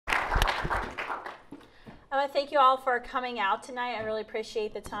I want to thank you all for coming out tonight. I really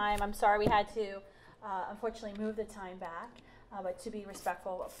appreciate the time. I'm sorry we had to, unfortunately, move the time back, but to be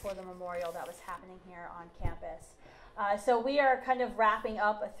respectful for the memorial that was happening here on campus. So we are kind of wrapping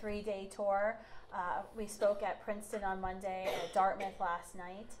up a 3-day tour. We spoke at Princeton on Monday, at Dartmouth last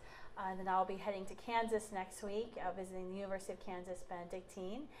night, and then I'll be heading to Kansas next week, visiting the University of Kansas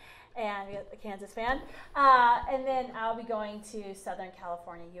Benedictine, and a Kansas fan. And then I'll be going to Southern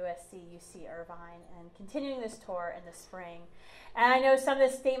California, USC, UC Irvine, and continuing this tour in the spring. And I know some of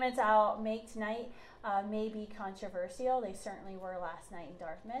the statements I'll make tonight may be controversial. They certainly were last night in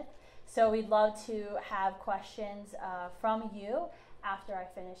Dartmouth. So we'd love to have questions from you after I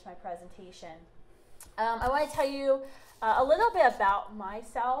finish my presentation. I want to tell you a little bit about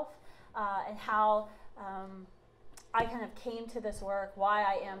myself and how I kind of came to this work, why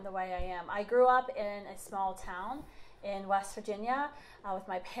I am the way I am. I grew up in a small town in West Virginia with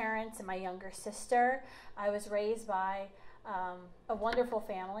my parents and my younger sister. I was raised by a wonderful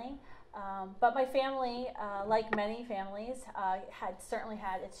family, but my family, like many families, had certainly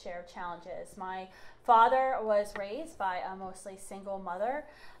had its share of challenges. My father was raised by a mostly single mother,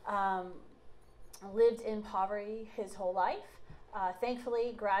 lived in poverty his whole life.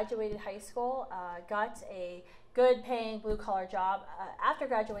 Thankfully, graduated high school, got a good paying blue collar job. After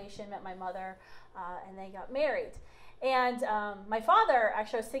graduation, met my mother, and they got married. And my father,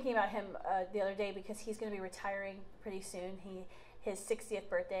 actually, I was thinking about him the other day because he's going to be retiring pretty soon. His 60th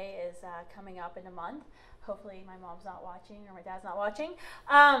birthday is coming up in a month. Hopefully my mom's not watching or my dad's not watching.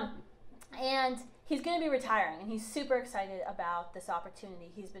 And he's going to be retiring, and he's super excited about this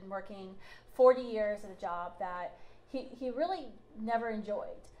opportunity. He's been working 40 years at a job that he really never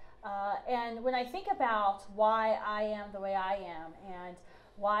enjoyed. And when I think about why I am the way I am and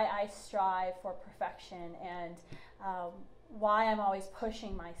why I strive for perfection and why I'm always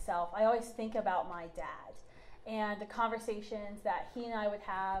pushing myself, I always think about my dad and the conversations that he and I would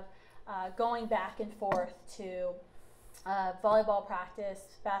have going back and forth to volleyball practice,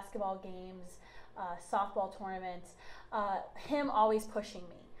 basketball games, softball tournaments, him always pushing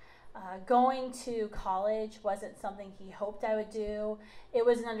me. Going to college wasn't something he hoped I would do. It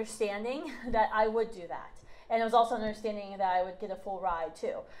was an understanding that I would do that. And it was also an understanding that I would get a full ride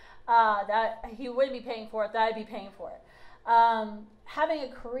too. That he wouldn't be paying for it, that I'd be paying for it. Having a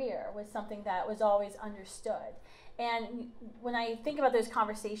career was something that was always understood. And when I think about those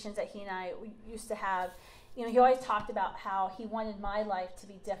conversations that he and I used to have, you know, he always talked about how he wanted my life to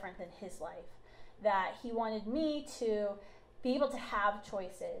be different than his life. That he wanted me to be able to have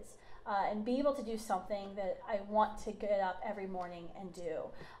choices and be able to do something that I want to get up every morning and do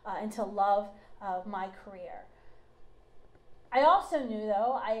and to love my career. I also knew,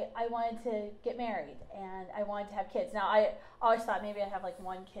 though, I wanted to get married and I wanted to have kids. Now, I always thought maybe I'd have like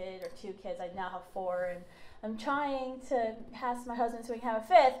 1 kid or 2 kids. I now have 4, and I'm trying to ask my husband so we can have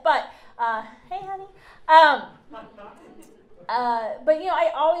a 5th. But, hey, honey. But, you know,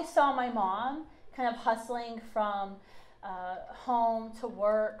 I always saw my mom kind of hustling from home to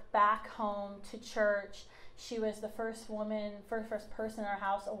work, back home to church. She was the first person in our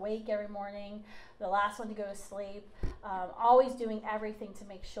house awake every morning, the last one to go to sleep, always doing everything to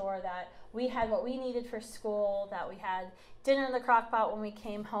make sure that we had what we needed for school, that we had dinner in the crock pot when we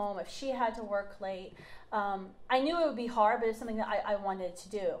came home. If she had to work late, I knew it would be hard, but it's something that I wanted to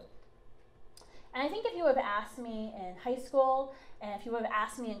do. And I think if you would have asked me in high school, and if you would have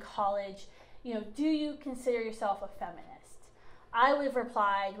asked me in college, you know, do you consider yourself a feminist? I would have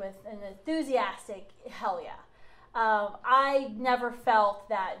replied with an enthusiastic, hell yeah. I never felt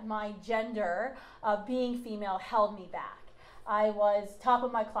that my gender, being female, held me back. I was top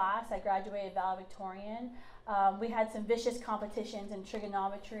of my class. I graduated valedictorian. We had some vicious competitions in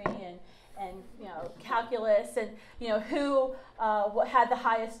trigonometry and you know, calculus, and you know who had the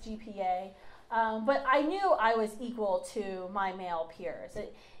highest GPA. But I knew I was equal to my male peers.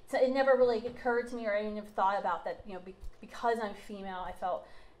 It never really occurred to me, or I even thought about that. You know, because I'm female,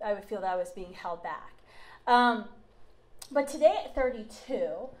 I would feel that I was being held back. But today at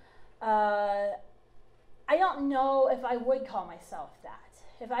 32, I don't know if I would call myself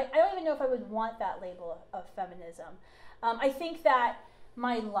that. I don't even know if I would want that label of feminism. I think that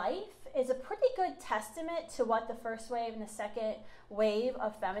my life is a pretty good testament to what the first wave and the second wave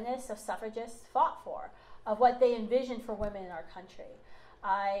of feminists, of suffragists, fought for, of what they envisioned for women in our country.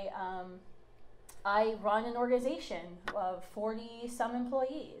 I run an organization of 40-some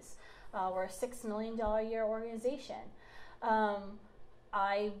employees. We're a $6 million a year organization.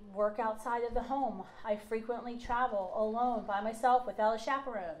 I work outside of the home. I frequently travel alone, by myself, without a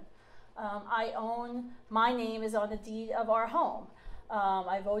chaperone. My name is on the deed of our home.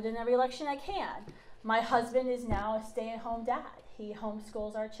 I vote in every election I can. My husband is now a stay-at-home dad. He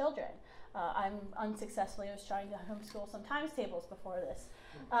homeschools our children. I'm unsuccessfully was trying to homeschool some times tables before this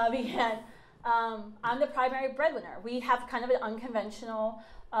began. I'm the primary breadwinner. We have kind of an unconventional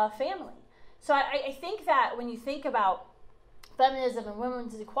family. So I think that when you think about feminism and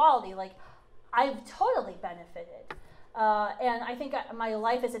women's equality, like, I've totally benefited. And I think my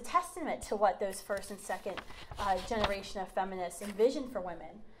life is a testament to what those first and second generation of feminists envisioned for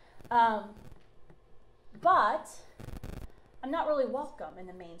women. But I'm not really welcome in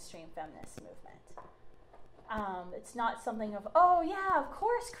the mainstream feminist movement. It's not something of, oh yeah, of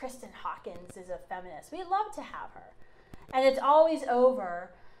course Kristan Hawkins is a feminist. We'd love to have her. And it's always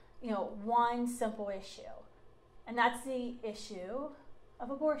over, one simple issue. And that's the issue of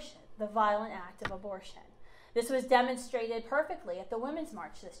abortion, the violent act of abortion. This was demonstrated perfectly at the Women's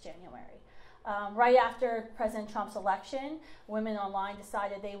March this January. Right after President Trump's election, women online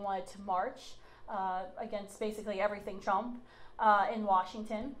decided they wanted to march against basically everything Trump in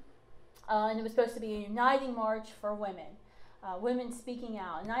Washington. And it was supposed to be a uniting march for women, women speaking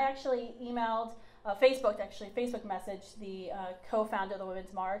out. And I actually emailed, Facebook messaged the co-founder of the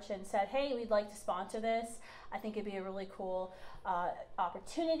Women's March and said, hey, we'd like to sponsor this. I think it'd be a really cool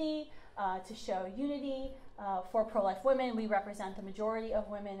opportunity to show unity for pro-life women. We represent the majority of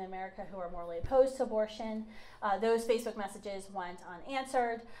women in America who are morally opposed to abortion. Those Facebook messages went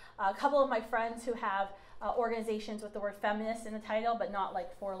unanswered. A couple of my friends who have organizations with the word feminist in the title, but not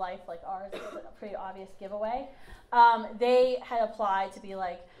like for life like ours, it's a pretty obvious giveaway. They had applied to be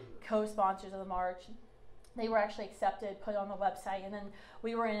like co-sponsors of the march. They were actually accepted, put on the website, and then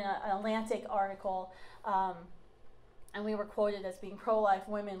we were in an Atlantic article, and we were quoted as being pro-life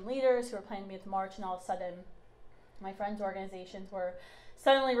women leaders who were planning to be at the march, and all of a sudden my friends' organizations were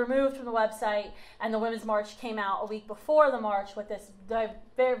suddenly removed from the website, and the Women's March came out a week before the march with this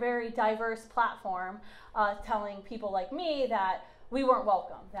very, very diverse platform telling people like me that we weren't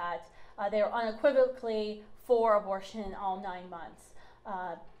welcome, that they were unequivocally for abortion in all 9 months.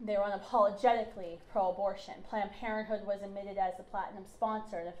 They were unapologetically pro-abortion. Planned Parenthood was admitted as the platinum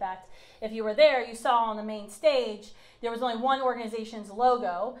sponsor. And in fact, if you were there, you saw on the main stage, there was only one organization's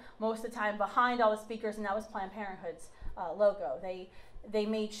logo most of the time behind all the speakers, and that was Planned Parenthood's logo. They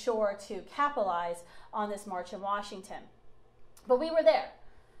made sure to capitalize on this march in Washington. But we were there.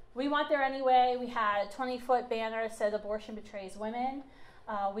 We went there anyway. We had a 20-foot banner that said abortion betrays women.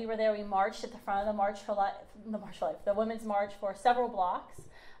 We were there. We marched at the front of the March for Life, the Women's March, for several blocks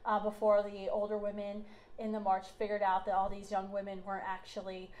before the older women in the march figured out that all these young women weren't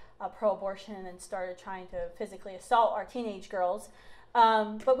actually pro-abortion and then started trying to physically assault our teenage girls.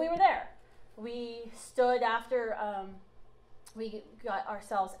 But we were there. We stood after we got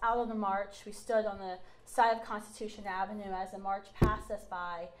ourselves out of the march. We stood on the side of Constitution Avenue as the march passed us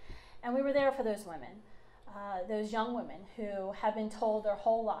by, and we were there for those women. Those young women who have been told their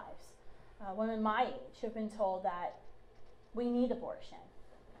whole lives, women my age, who have been told that we need abortion,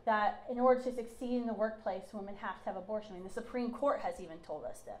 that in order to succeed in the workplace, women have to have abortion. I mean, the Supreme Court has even told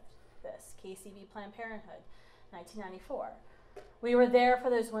us this, KCV Planned Parenthood, 1994. We were there for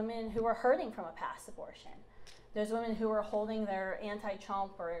those women who were hurting from a past abortion, those women who were holding their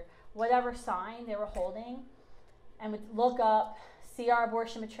anti-Trump or whatever sign they were holding, and would look up, see our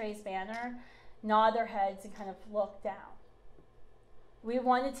abortion betrays banner, nod their heads, and kind of look down. We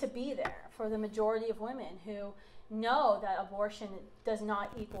wanted to be there for the majority of women who know that abortion does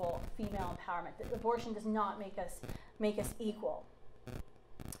not equal female empowerment, that abortion does not make us equal.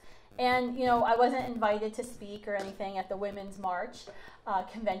 And, I wasn't invited to speak or anything at the Women's March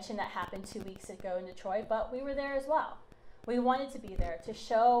convention that happened 2 weeks ago in Detroit, but we were there as well. We wanted to be there to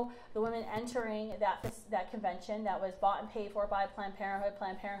show the women entering that convention that was bought and paid for by Planned Parenthood.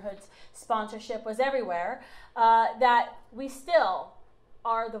 Planned Parenthood's sponsorship was everywhere, that we still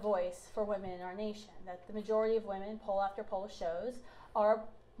are the voice for women in our nation, that the majority of women, poll after poll shows, are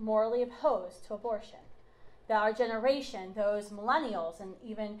morally opposed to abortion. That our generation, those millennials and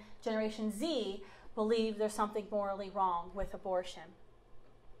even Generation Z, believe there's something morally wrong with abortion.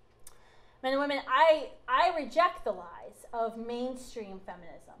 Men and women, I reject the lies of mainstream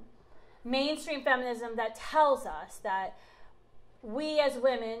feminism. Mainstream feminism that tells us that we as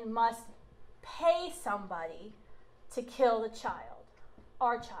women must pay somebody to kill the child,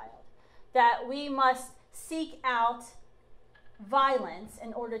 our child. That we must seek out violence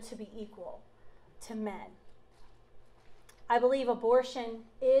in order to be equal to men. I believe abortion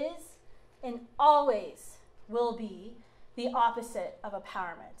is and always will be the opposite of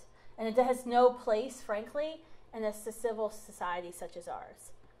empowerment. And it has no place, frankly, in a civil society such as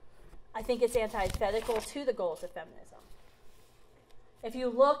ours. I think it's antithetical to the goals of feminism. If you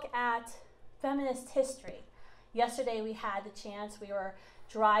look at feminist history. Yesterday we had the chance, we were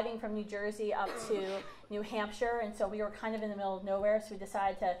driving from New Jersey up to New Hampshire, and so we were kind of in the middle of nowhere, so we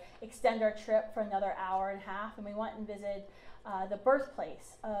decided to extend our trip for another hour and a half, and we went and visited the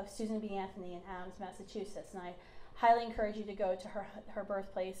birthplace of Susan B. Anthony in Adams, Massachusetts, and I highly encourage you to go to her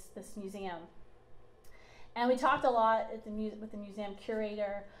birthplace, this museum. And we talked a lot at with the museum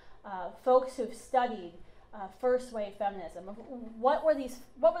curator, folks who've studied first wave feminism. What were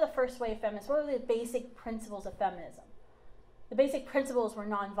the first wave feminists? What were the basic principles of feminism? The basic principles were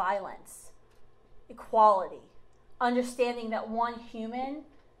nonviolence, equality, understanding that one human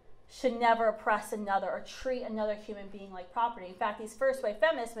should never oppress another or treat another human being like property. In fact, these first wave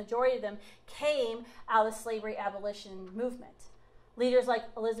feminists, majority of them came out of the slavery abolition movement. Leaders like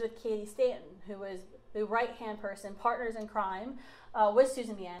Elizabeth Cady Stanton, who was the right-hand person, partners in crime with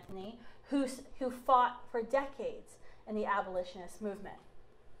Susan B. Anthony, who fought for decades in the abolitionist movement.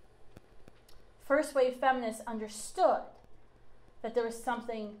 First wave feminists understood that there was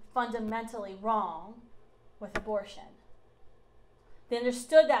something fundamentally wrong with abortion. They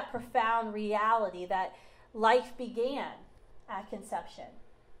understood that profound reality that life began at conception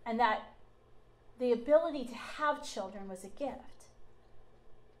and that the ability to have children was a gift.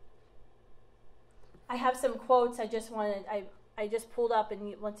 I have some quotes I just pulled up,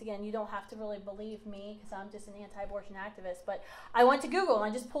 and once again, you don't have to really believe me because I'm just an anti-abortion activist, but I went to Google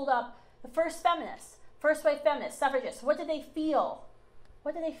and I just pulled up the first feminists, first wave feminists, suffragists. What did they feel?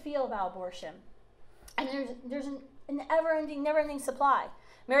 What did they feel about abortion? And there's an never-ending supply.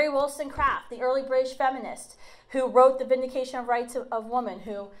 Mary Wollstonecraft, the early British feminist who wrote The Vindication of Rights of Woman,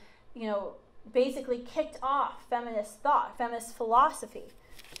 who, basically kicked off feminist thought, feminist philosophy.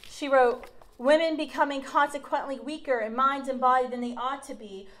 She wrote, "Women becoming consequently weaker in mind and body than they ought to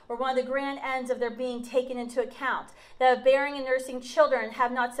be, or one of the grand ends of their being taken into account, that of bearing and nursing children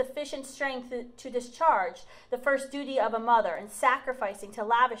have not sufficient strength to discharge the first duty of a mother, and sacrificing to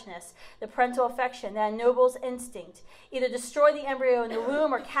lavishness the parental affection that ennobles instinct, either destroy the embryo in the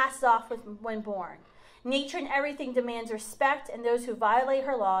womb or cast it off when born. Nature in everything demands respect, and those who violate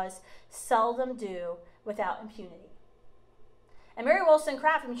her laws seldom do without impunity." And Mary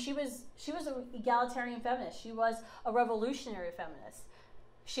Wollstonecraft, she was an egalitarian feminist. She was a revolutionary feminist.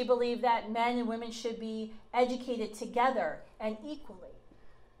 She believed that men and women should be educated together and equally.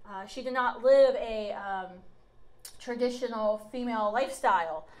 She did not live a traditional female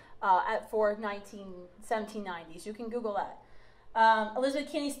lifestyle for 1790s. You can Google that.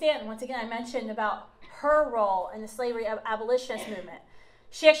 Elizabeth Cady Stanton, once again, I mentioned about her role in the slavery abolitionist movement.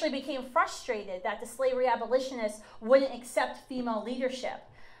 She actually became frustrated that the slavery abolitionists wouldn't accept female leadership.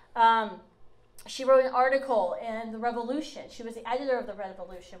 She wrote an article in The Revolution. She was the editor of The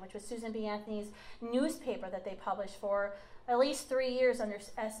Revolution, which was Susan B. Anthony's newspaper that they published for at least 3 years under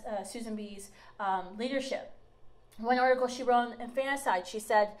Susan B.'s leadership. One article she wrote in Infanticide, she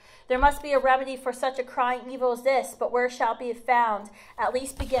said, "There must be a remedy for such a crying evil as this, but where shall it be found? At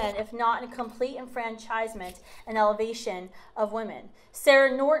least begin, if not in a complete enfranchisement and elevation of women."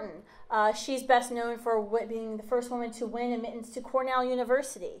 Sarah Norton, she's best known for being the first woman to win admittance to Cornell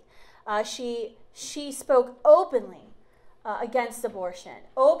University. She spoke openly against abortion,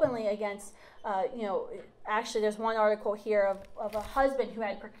 openly against, actually there's one article here of a husband who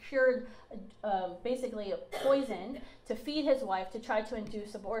had procured basically a poison to feed his wife to try to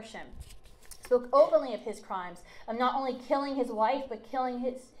induce abortion. Spoke openly of his crimes of not only killing his wife, but killing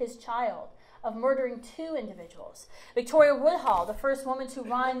his child, of murdering 2 individuals. Victoria Woodhull, the first woman to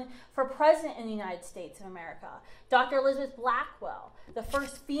run for president in the United States of America. Dr. Elizabeth Blackwell, the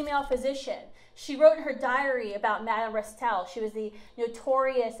first female physician. She wrote in her diary about Madame Restell. She was the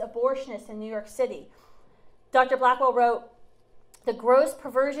notorious abortionist in New York City. Dr. Blackwell wrote, "The gross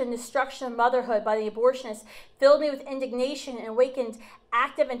perversion and destruction of motherhood by the abortionists filled me with indignation and awakened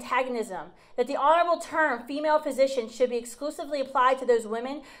active antagonism. That the honorable term female physician should be exclusively applied to those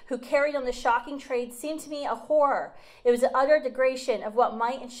women who carried on the shocking trade seemed to me a horror. It was an utter degradation of what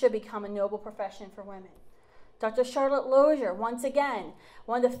might and should become a noble profession for women." Dr. Charlotte Lozier, once again,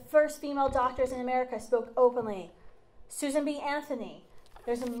 one of the first female doctors in America, spoke openly. Susan B. Anthony,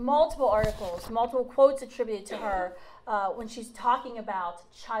 there's multiple articles, multiple quotes attributed to her when she's talking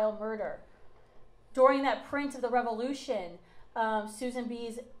about child murder. During that print of The Revolution, Susan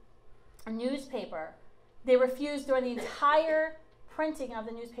B.'s newspaper, they refused during the entire printing of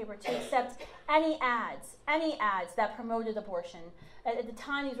the newspaper to accept any ads that promoted abortion. At the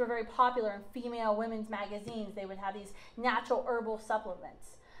time, these were very popular in female women's magazines. They would have these natural herbal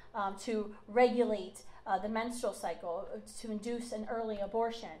supplements to regulate the menstrual cycle, to induce an early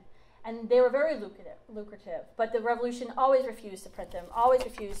abortion. And they were very lucrative, but the revolution always refused to print them, always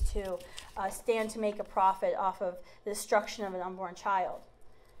refused to stand to make a profit off of the destruction of an unborn child.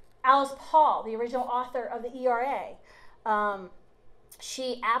 Alice Paul, the original author of the ERA,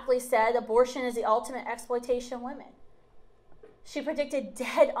 she aptly said abortion is the ultimate exploitation of women. She predicted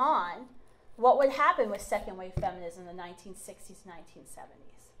dead on what would happen with second wave feminism in the 1960s, 1970s.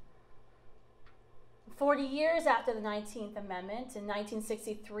 40 years after the 19th Amendment, in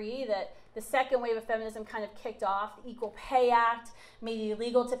 1963, the second wave of feminism kind of kicked off. The Equal Pay Act made it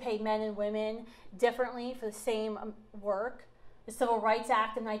illegal to pay men and women differently for the same work. The Civil Rights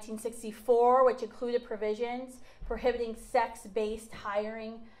Act of 1964, which included provisions prohibiting sex-based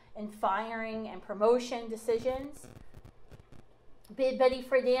hiring and firing and promotion decisions. Betty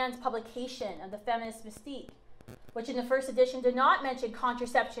Friedan's publication of the Feminist Mystique, which in the first edition did not mention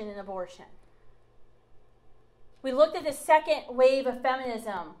contraception and abortion. We looked at the second wave of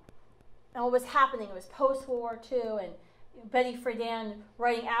feminism and what was happening. It was post-World War II, and Betty Friedan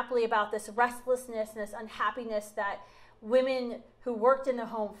writing aptly about this restlessness and this unhappiness that women who worked in the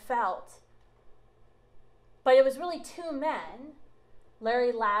home felt. But it was really two men,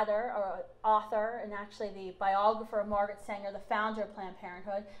 Larry Ladder, our author, and actually the biographer of Margaret Sanger, the founder of Planned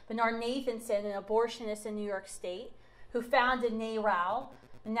Parenthood, Bernard Nathanson, an abortionist in New York State, who founded NARAL,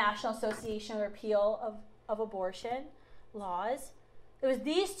 the National Association for Repeal of Abortion Laws. It was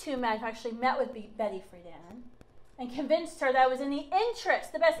these two men who actually met with Betty Friedan and convinced her that it was in the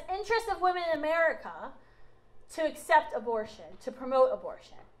interest, the best interest of women in America, to accept abortion, to promote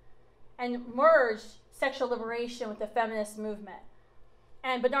abortion, and merged sexual liberation with the feminist movement.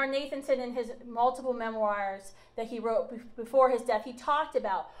 And Bernard Nathanson, in his multiple memoirs that he wrote before his death, he talked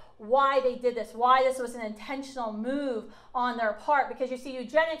about why they did this, why this was an intentional move on their part. Because you see,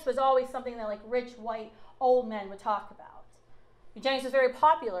 eugenics was always something that like rich, white, old men would talk about. Eugenics was very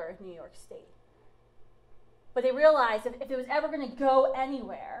popular in New York State. But they realized if it was ever going to go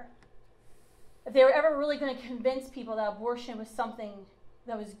anywhere, if they were ever really going to convince people that abortion was something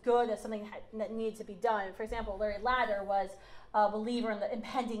that was good, as something that needed to be done. For example, Larry Ladder was a believer in the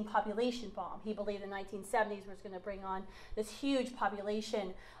impending population bomb. He believed the 1970s was going to bring on this huge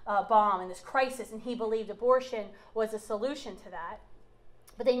population bomb and this crisis, and he believed abortion was a solution to that.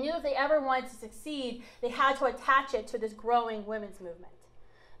 But they knew if they ever wanted to succeed, they had to attach it to this growing women's movement.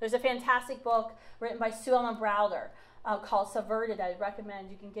 There's a fantastic book written by Sue Ellen Browder called Subverted. I'd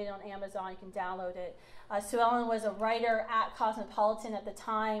recommend. You can get it on Amazon. You can download it. Sue Ellen was a writer at Cosmopolitan at the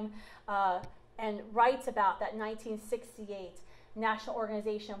time and writes about that 1968 National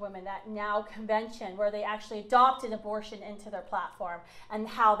Organization of Women, that NOW convention, where they actually adopted abortion into their platform and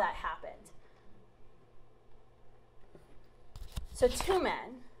how that happened. So two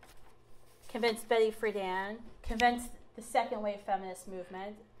men convinced Betty Friedan, convinced the second wave feminist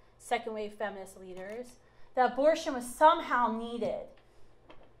movement, second wave feminist leaders, that abortion was somehow needed.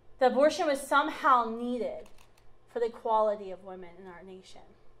 That abortion was somehow needed for the equality of women in our nation.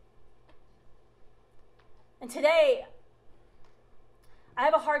 And today, I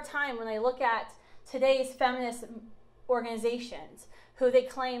have a hard time when I look at today's feminist organizations who they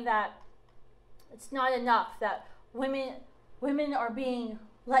claim that it's not enough, that women are being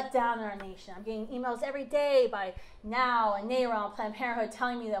let down in our nation. I'm getting emails every day by NOW and NARAL and Planned Parenthood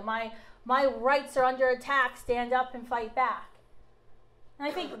telling me that my rights are under attack, stand up and fight back. And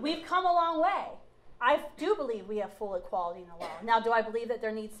I think we've come a long way. I do believe we have full equality in the law. Now, do I believe that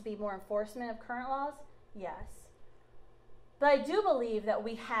there needs to be more enforcement of current laws? Yes. But I do believe that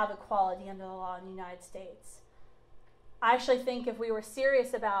we have equality under the law in the United States. I actually think if we were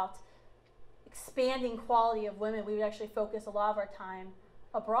serious about expanding quality of women, we would actually focus a lot of our time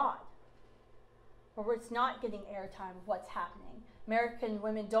abroad, where it's not getting airtime of what's happening. American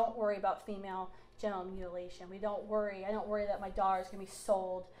women don't worry about female genital mutilation. I don't worry that my daughter is going to be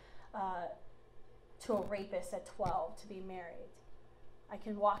sold to a rapist at 12 to be married. I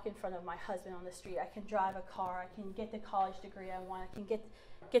can walk in front of my husband on the street. I can drive a car. I can get the college degree I want. I can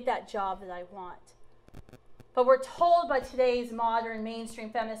get that job that I want. But we're told by today's modern mainstream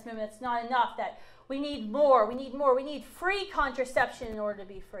feminist movement it's not enough, that we need more, we need more. We need free contraception in order to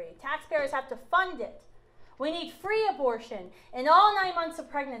be free. Taxpayers have to fund it. We need free abortion in all 9 months of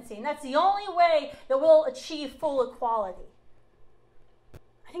pregnancy, and that's the only way that we'll achieve full equality.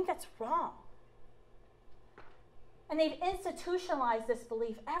 I think that's wrong. And they've institutionalized this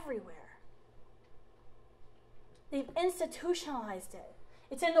belief everywhere. They've institutionalized it.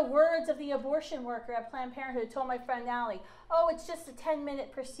 It's in the words of the abortion worker at Planned Parenthood who told my friend Allie, oh, it's just a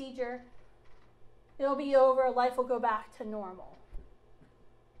 10-minute procedure. It'll be over. Life will go back to normal.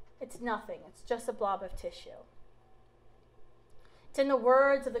 It's nothing. It's just a blob of tissue. It's in the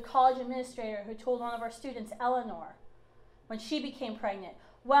words of the college administrator who told one of our students, Eleanor, when she became pregnant,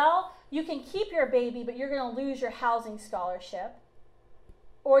 well, you can keep your baby, but you're going to lose your housing scholarship,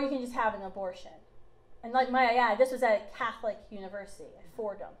 or you can just have an abortion. And like my add, this was at a Catholic university at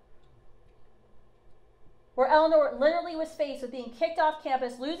Fordham, where Eleanor literally was faced with being kicked off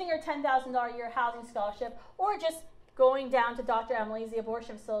campus, losing her $10,000 a year housing scholarship, or just going down to Dr. Emily's, the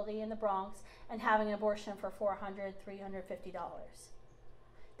abortion facility in the Bronx, and having an abortion for $400, $350.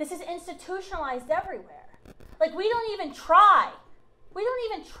 This is institutionalized everywhere. Like, we don't even try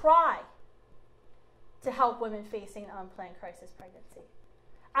to help women facing an unplanned crisis pregnancy.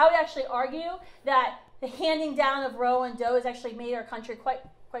 I would actually argue that the handing down of Roe and Doe has actually made our country, quite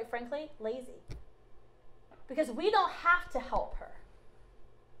frankly, lazy. Because we don't have to help her.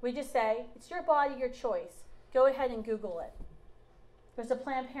 We just say, it's your body, your choice. Go ahead and Google it. There's a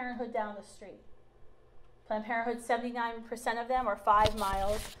Planned Parenthood down the street. Planned Parenthood, 79% of them are 5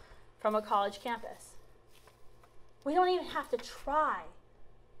 miles from a college campus. We don't even have to try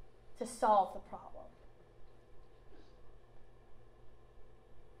to solve the problem.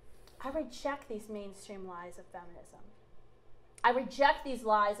 I reject these mainstream lies of feminism. I reject these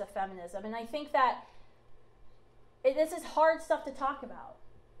lies of feminism, and I think that this is hard stuff to talk about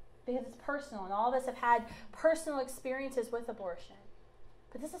because it's personal, and all of us have had personal experiences with abortion.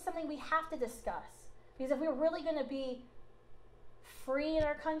 But this is something we have to discuss, because if we're really going to be free in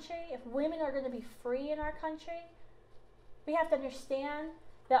our country, if women are going to be free in our country, we have to understand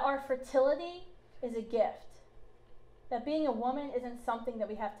that our fertility is a gift. That being a woman isn't something that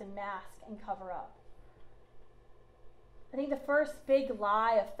we have to mask and cover up. I think the first big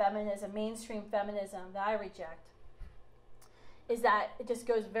lie of feminism, mainstream feminism, that I reject, is that it just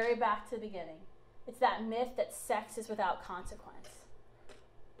goes very back to the beginning. It's that myth that sex is without consequence.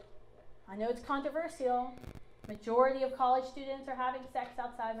 I know it's controversial. Majority of college students are having sex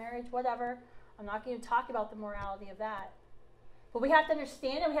outside marriage, whatever. I'm not going to talk about the morality of that. But we have to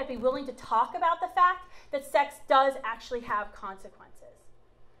understand, and we have to be willing to talk about the fact that sex does actually have consequences.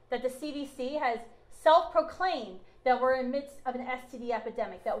 That the CDC has self-proclaimed that we're in the midst of an STD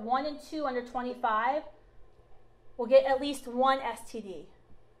epidemic, that 1 in 2 under 25 will get at least one STD.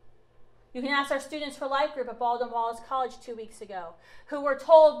 You can ask our Students for Life group at Baldwin Wallace College 2 weeks ago, who were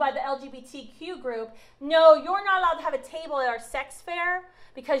told by the LGBTQ group, no, you're not allowed to have a table at our sex fair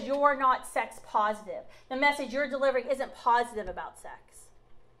because you're not sex positive. The message you're delivering isn't positive about sex.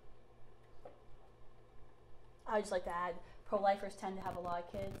 I would just like to add, pro-lifers tend to have a lot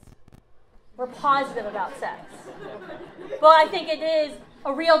of kids. We're positive about sex. But I think it is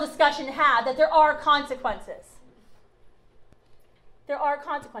a real discussion to have, that there are consequences. There are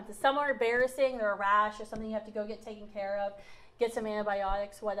consequences. Some are embarrassing, they're a rash or something you have to go get taken care of, get some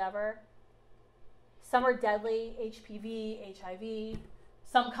antibiotics, whatever. Some are deadly, HPV, HIV.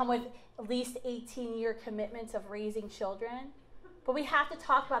 Some come with at least 18-year commitments of raising children. But we have to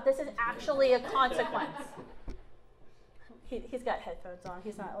talk about this is actually a consequence. He's got headphones on.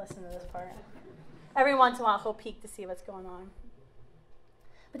 He's not listening to this part. Every once in a while, he'll peek to see what's going on.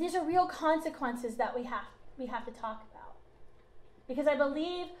 But these are real consequences that we have to talk about. Because I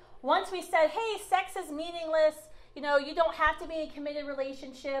believe once we said, hey, sex is meaningless, you don't have to be in a committed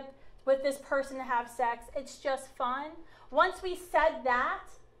relationship with this person to have sex, it's just fun. Once we said that,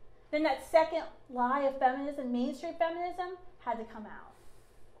 then that second lie of feminism, mainstream feminism, had to come out.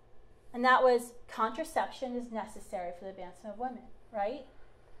 And that was contraception is necessary for the advancement of women, right?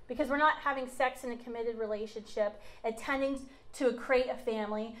 Because we're not having sex in a committed relationship, intending to create a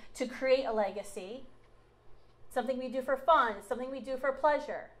family, to create a legacy. Something we do for fun, something we do for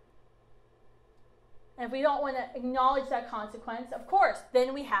pleasure. And if we don't want to acknowledge that consequence, of course,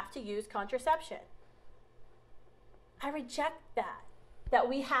 then we have to use contraception. I reject that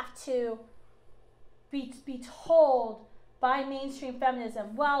we have to be told by mainstream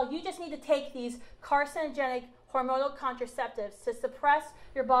feminism, well, you just need to take these carcinogenic hormonal contraceptives to suppress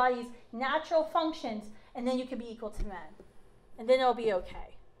your body's natural functions, and then you can be equal to men. And then it'll be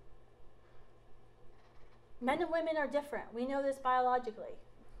okay. Men and women are different. We know this biologically.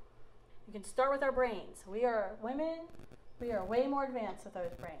 You can start with our brains. We are women. We are way more advanced with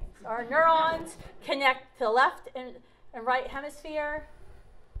those brains. Our neurons connect to the left and right hemisphere.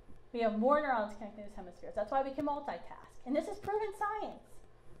 We have more neurons connected to those hemispheres. That's why we can multitask. And this is proven science.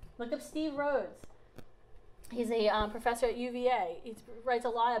 Look up Steve Rhodes. He's a professor at UVA. He writes a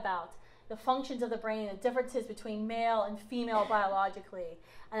lot about the functions of the brain, the differences between male and female biologically,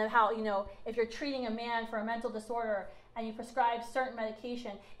 and how, if you're treating a man for a mental disorder and you prescribe certain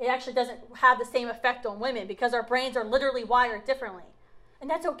medication, it actually doesn't have the same effect on women because our brains are literally wired differently. And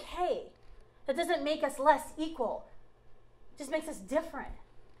that's okay. That doesn't make us less equal. It just makes us different.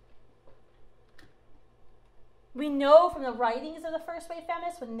 We know from the writings of the first wave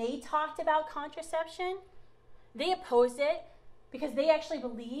feminists, when they talked about contraception, they opposed it because they actually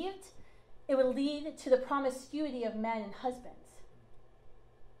believed it would lead to the promiscuity of men and husbands.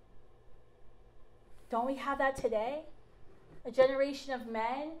 Don't we have that today? A generation of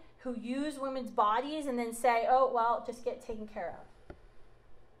men who use women's bodies and then say, oh, well, just get taken care of.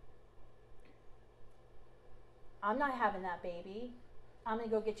 I'm not having that baby. I'm going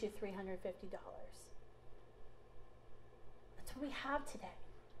to go get you $350. That's what we have today.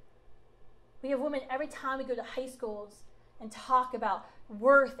 We have women every time we go to high schools and talk about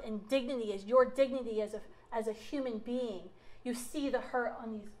worth and dignity, as your dignity as a human being. You see the hurt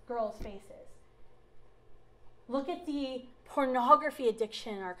on these girls' faces. Look at the pornography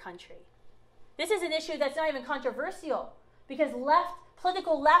addiction in our country. This is an issue that's not even controversial because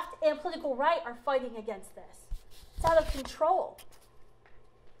political left and political right are fighting against this. It's out of control.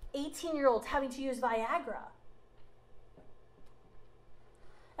 18-year-olds having to use Viagra.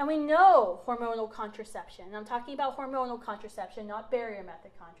 And we know hormonal contraception, and I'm talking about hormonal contraception, not barrier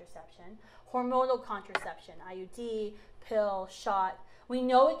method contraception, hormonal contraception, IUD, pill, shot. We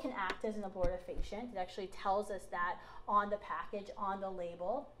know it can act as an abortifacient. It actually tells us that on the package, on the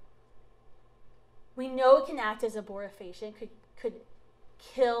label. We know it can act as an abortifacient, could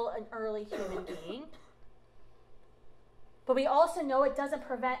kill an early human being. But we also know it doesn't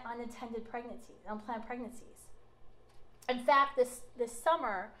prevent unintended pregnancies, unplanned pregnancies. In fact, this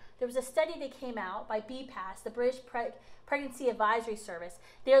summer, there was a study that came out by BPAS, the British Pregnancy Advisory Service.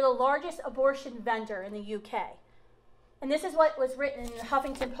 They're the largest abortion vendor in the UK. And this is what was written in the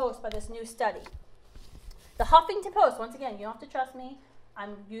Huffington Post by this new study. The Huffington Post, once again, you don't have to trust me.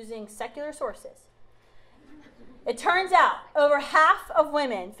 I'm using secular sources. It turns out over half of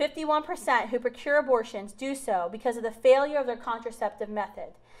women, 51%, who procure abortions do so because of the failure of their contraceptive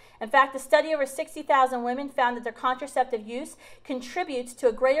method. In fact, a study over 60,000 women found that their contraceptive use contributes to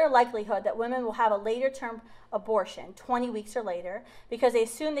a greater likelihood that women will have a later-term abortion, 20 weeks or later, because they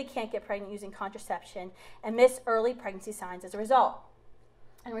assume they can't get pregnant using contraception and miss early pregnancy signs as a result.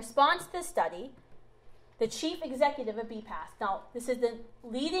 In response to this study, the chief executive of BPAS, now this is the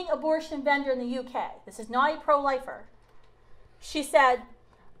leading abortion vendor in the UK, this is not a pro-lifer, she said,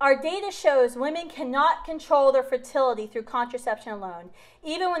 our data shows women cannot control their fertility through contraception alone,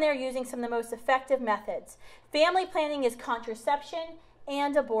 even when they're using some of the most effective methods. Family planning is contraception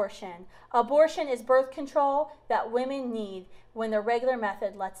and abortion. Abortion is birth control that women need when their regular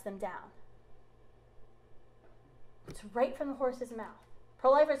method lets them down. It's right from the horse's mouth.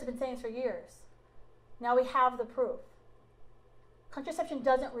 Pro-lifers have been saying this for years. Now we have the proof. Contraception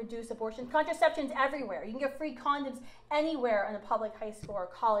doesn't reduce abortion. Contraception's everywhere. You can get free condoms anywhere on a public high school or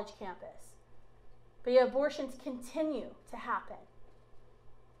college campus. But yet abortions continue to happen.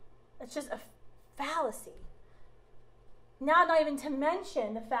 It's just a fallacy. Now, not even to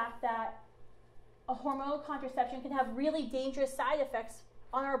mention the fact that a hormonal contraception can have really dangerous side effects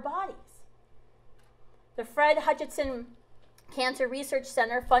on our bodies. The Fred Hutchinson Cancer Research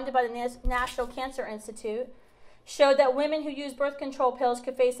Center, funded by the National Cancer Institute, showed that women who use birth control pills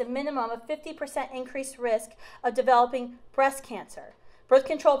could face a minimum of 50% increased risk of developing breast cancer. Birth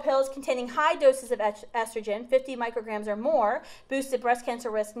control pills containing high doses of estrogen, 50 micrograms or more, boosted breast cancer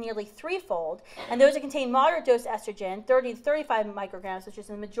risk nearly threefold, and those that contain moderate dose estrogen, 30 to 35 micrograms, which is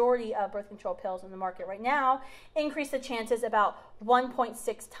the majority of birth control pills in the market right now, increase the chances about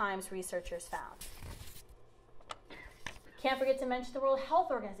 1.6 times, researchers found. Can't forget to mention the World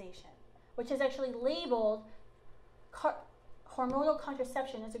Health Organization, which has actually labeled hormonal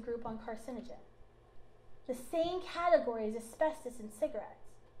contraception as a group on carcinogen. The same category as asbestos in cigarettes.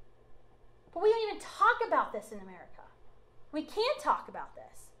 But we don't even talk about this in America. We can't talk about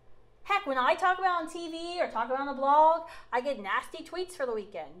this. Heck, when I talk about it on TV or talk about it on a blog, I get nasty tweets for the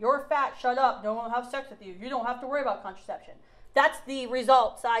weekend. You're fat, shut up, no one will have sex with you. You don't have to worry about contraception. That's the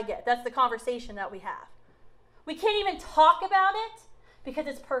results I get. That's the conversation that we have. We can't even talk about it because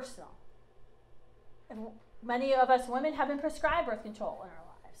it's personal. And many of us women have been prescribed birth control in our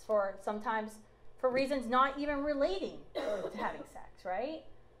lives sometimes for reasons not even relating to having sex, right?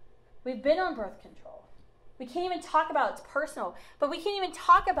 We've been on birth control. We can't even talk about it. It's personal, but we can't even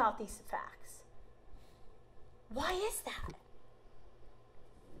talk about these facts. Why is that?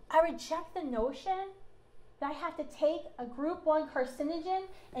 I reject the notion that I have to take a group 1 carcinogen,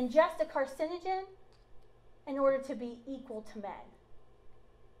 ingest a carcinogen, in order to be equal to men.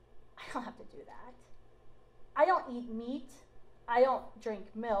 I don't have to do that. I don't eat meat. I don't drink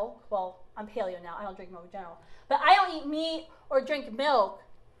milk. Well, I'm paleo now. I don't drink milk in general. But I don't eat meat or drink milk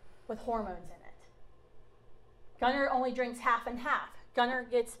with hormones in it. Gunnar only drinks half and half. Gunnar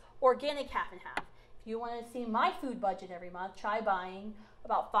gets organic half and half. If you want to see my food budget every month, try buying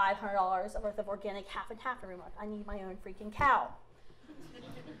about $500 worth of organic half and half every month. I need my own freaking cow.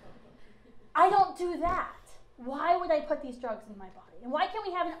 I don't do that. Why would I put these drugs in my body? And why can't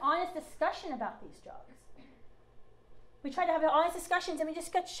we have an honest discussion about these drugs? We try to have honest discussions and we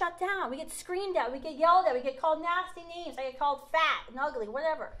just get shut down. We get screamed at. We get yelled at. We get called nasty names. I get called fat and ugly,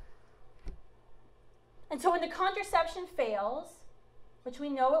 whatever. And so when the contraception fails, which we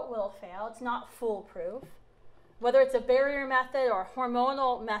know it will fail, it's not foolproof, whether it's a barrier method or a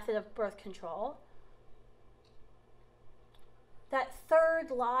hormonal method of birth control, that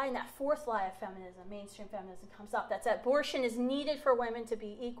third lie and that fourth lie of feminism, mainstream feminism, comes up. That's that abortion is needed for women to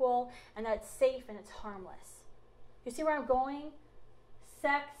be equal and that it's safe and it's harmless. You see where I'm going?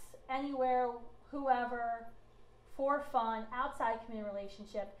 Sex, anywhere, whoever, for fun, outside committed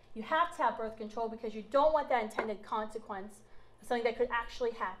relationship. You have to have birth control because you don't want that intended consequence of something that could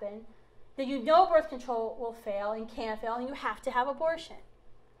actually happen. That you know birth control will fail and can fail, and you have to have abortion.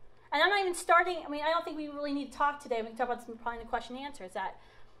 And I'm not even starting, I don't think we really need to talk today. We can talk about some probably in the question and answer, is that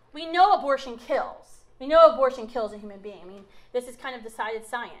we know abortion kills. We know abortion kills a human being. This is kind of decided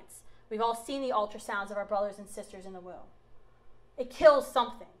science. We've all seen the ultrasounds of our brothers and sisters in the womb. It kills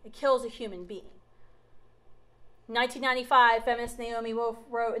something. It kills a human being. In 1995, feminist Naomi Wolf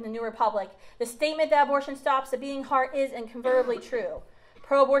wrote in the New Republic, "The statement that abortion stops the beating heart is incontrovertibly true."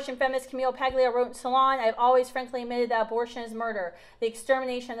 Pro-abortion feminist Camille Paglia wrote in Salon, "I have always frankly admitted that abortion is murder, the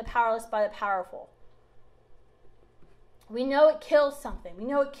extermination of the powerless by the powerful." We know it kills something. We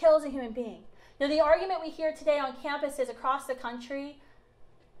know it kills a human being. Now, the argument we hear today on campuses across the country,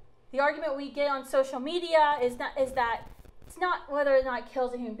 the argument we get on social media is that it's not whether or not it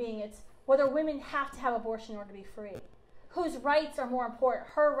kills a human being, it's whether women have to have abortion in order to be free. Whose rights are more important,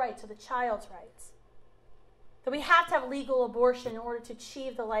 her rights or the child's rights? That we have to have legal abortion in order to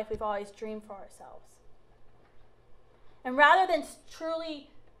achieve the life we've always dreamed for ourselves. And rather than truly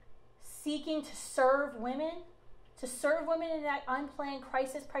seeking to serve women in that unplanned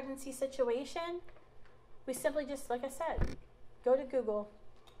crisis pregnancy situation, we simply just, like I said, go to Google,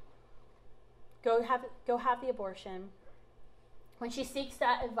 go have the abortion. When she seeks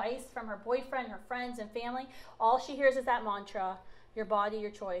that advice from her boyfriend, her friends, and family, all she hears is that mantra, your body, your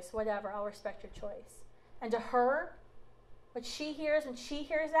choice, whatever, I'll respect your choice. And to her, what she hears when she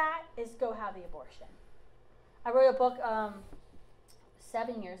hears that is go have the abortion. I wrote a book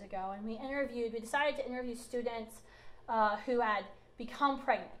 7 years ago, and we decided to interview students who had become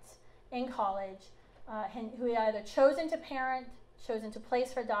pregnant in college, and who had either chosen to parent, chosen to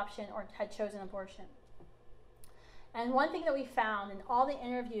place for adoption, or had chosen abortion. And one thing that we found in all the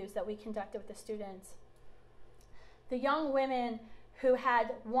interviews that we conducted with the students, the young women who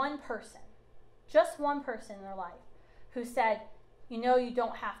had one person, just one person in their life, who said, you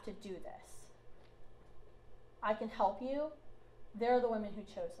don't have to do this. I can help you. They're the women who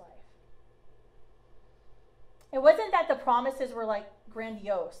chose life. It wasn't that the promises were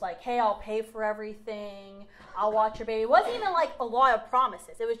grandiose, hey, I'll pay for everything, I'll watch your baby. It wasn't even a lot of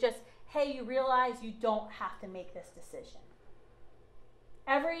promises. It was just, hey, you realize you don't have to make this decision.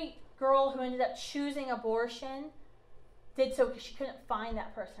 Every girl who ended up choosing abortion did so because she couldn't find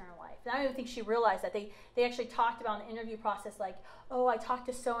that person in her life. And I don't even think she realized that. They actually talked about in the interview process, oh, I talked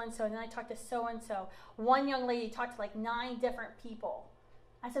to so-and-so, and then I talked to so-and-so. One young lady talked to 9 different people.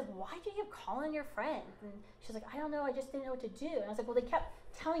 I said, why do you keep calling your friend? And she's like, I don't know, I just didn't know what to do. And I was like, well, they kept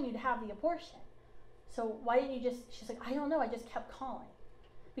telling you to have the abortion. So why didn't you she's like, I don't know, I just kept calling.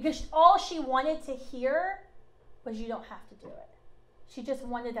 Because all she wanted to hear was you don't have to do it. She just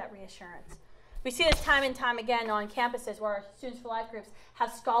wanted that reassurance. We see this time and time again on campuses where our Students for Life groups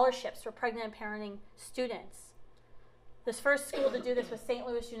have scholarships for pregnant and parenting students. This first school to do this was St.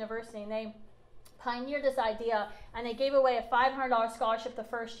 Louis University, and they pioneered this idea, and they gave away a $500 scholarship the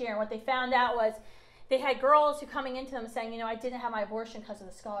first year. And what they found out was they had girls who coming into them saying, I didn't have my abortion because of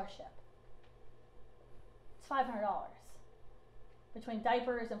the scholarship. It's $500. Between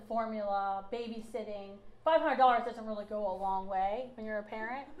diapers and formula, babysitting, $500 doesn't really go a long way when you're a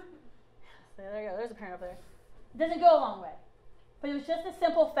parent. So there you go, there's a parent over there. It doesn't go a long way. But it was just a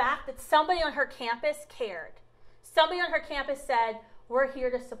simple fact that somebody on her campus cared. Somebody on her campus said, we're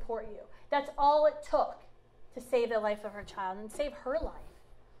here to support you. That's all it took to save the life of her child and save her life.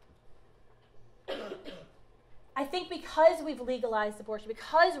 I think because we've legalized abortion,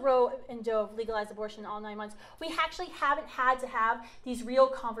 because Roe and Doe legalized abortion in all 9 months, we actually haven't had to have these real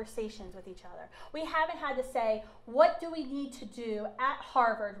conversations with each other. We haven't had to say, what do we need to do at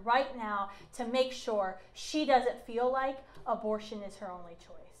Harvard right now to make sure she doesn't feel like abortion is her only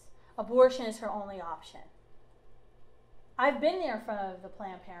choice? Abortion is her only option. I've been there in front of the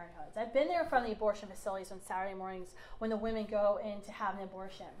Planned Parenthoods. I've been there in front of the abortion facilities on Saturday mornings when the women go in to have an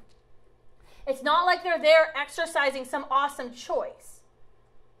abortion. It's not like they're there exercising some awesome choice.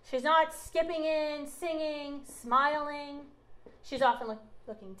 She's not skipping in, singing, smiling. She's often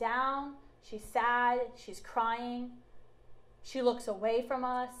looking down. She's sad. She's crying. She looks away from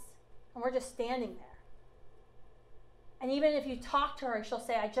us, and we're just standing there. And even if you talk to her, she'll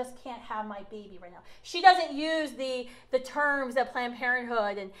say, I just can't have my baby right now. She doesn't use the terms that Planned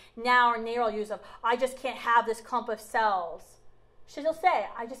Parenthood and NOW or NARAL use of, I just can't have this clump of cells. She'll say,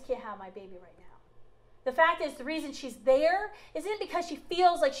 I just can't have my baby right now. The fact is, the reason she's there isn't because she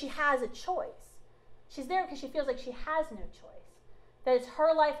feels like she has a choice. She's there because she feels like she has no choice. That it's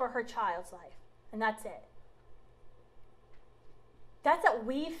her life or her child's life. And that's it. That's that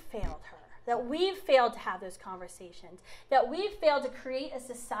we've failed her. That we've failed to have those conversations. That we've failed to create a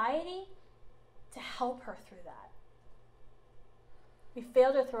society to help her through that. We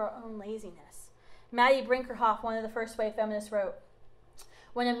failed her through our own laziness. Maddie Brinkerhoff, one of the first wave feminists, wrote,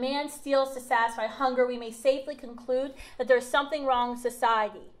 when a man steals to satisfy hunger, we may safely conclude that there is something wrong with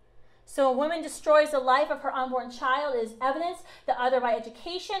society. So a woman destroys the life of her unborn child is evidence that either by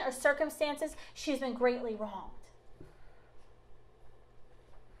education or circumstances, she's been greatly wronged.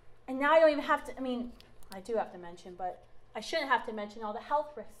 And now I don't even have to, I do have to mention, but I shouldn't have to mention all the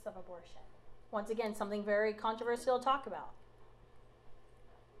health risks of abortion. Once again, something very controversial to talk about.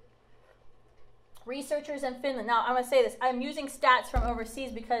 Researchers in Finland, now I'm going to say this, I'm using stats from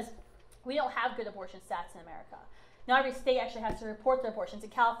overseas because we don't have good abortion stats in America. Now every state actually has to report their abortions.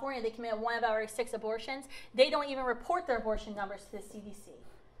 In California, they commit 1 out of every 6 abortions. They don't even report their abortion numbers to the CDC.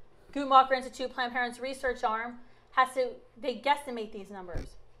 Guttmacher Institute, Planned Parenthood's research arm, they guesstimate these numbers.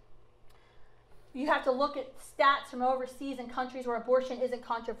 You have to look at stats from overseas in countries where abortion isn't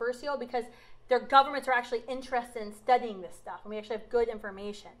controversial because their governments are actually interested in studying this stuff, and we actually have good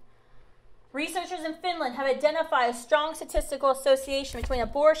information. Researchers in Finland have identified a strong statistical association between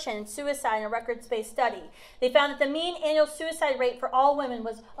abortion and suicide in a records-based study. They found that the mean annual suicide rate for all women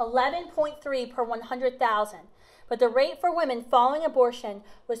was 11.3 per 100,000, but the rate for women following abortion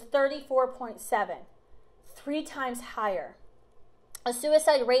was 34.7, 3 times higher. A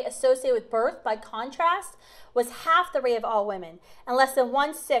suicide rate associated with birth, by contrast, was half the rate of all women, and less than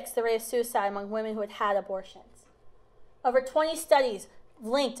 1/6 the rate of suicide among women who had had abortions. Over 20 studies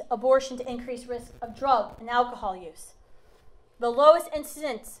linked abortion to increased risk of drug and alcohol use. The lowest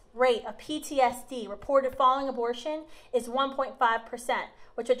incidence rate of PTSD reported following abortion is 1.5%,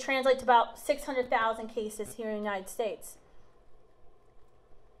 which would translate to about 600,000 cases here in the United States.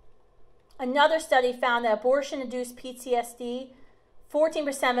 Another study found that abortion-induced PTSD,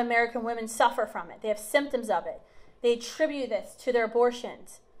 14% of American women suffer from it. They have symptoms of it. They attribute this to their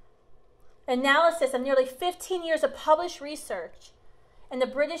abortions. Analysis of nearly 15 years of published research in the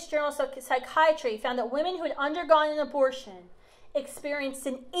British Journal of Psychiatry found that women who had undergone an abortion experienced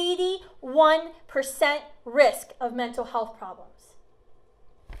an 81% risk of mental health problems.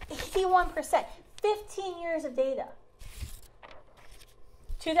 81%. 15 years of data.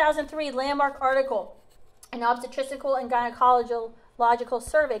 2003 landmark article, an obstetrical and gynecological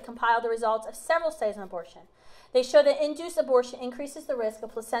survey compiled the results of several studies on abortion. They show that induced abortion increases the risk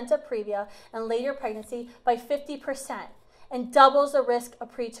of placenta previa and later pregnancy by 50% and doubles the risk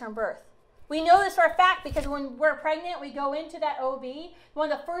of preterm birth. We know this for a fact because when we're pregnant, we go into that OB. One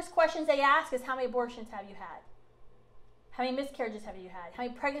of the first questions they ask is, how many abortions have you had? How many miscarriages have you had? How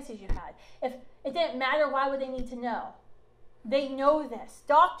many pregnancies you had? If it didn't matter, why would they need to know? They know this.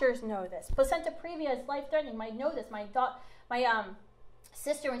 Doctors know this. Placenta previa is life-threatening. I know this. My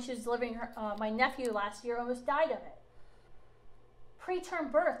sister, when she was delivering my nephew last year, almost died of it.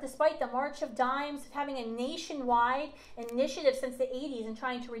 Preterm birth, despite the March of Dimes having a nationwide initiative since the 80s and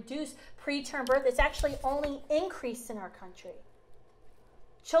trying to reduce preterm birth, it's actually only increased in our country.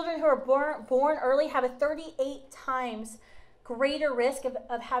 Children who are born early have a 38 times greater risk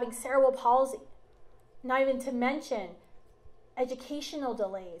of having cerebral palsy. Not even to mention educational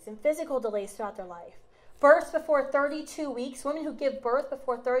delays and physical delays throughout their life. Births before 32 weeks, women who give birth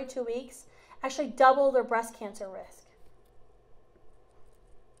before 32 weeks actually double their breast cancer risk.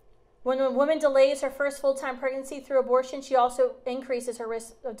 When a woman delays her first full-time pregnancy through abortion, she also increases her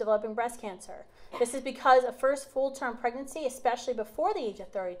risk of developing breast cancer. This is because a first full-term pregnancy, especially before the age of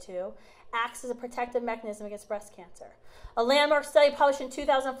 32, acts as a protective mechanism against breast cancer. A landmark study published in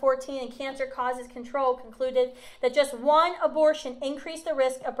 2014 in Cancer Causes Control concluded that just one abortion increased the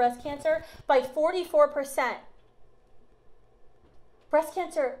risk of breast cancer by 44%. Breast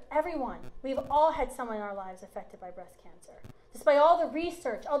cancer, everyone. We've all had someone in our lives affected by breast cancer. Despite all the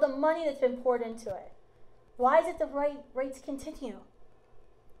research, all the money that's been poured into it, Why is it the rates continue?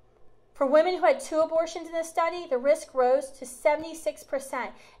 For women who had 2 abortions in this study, the risk rose to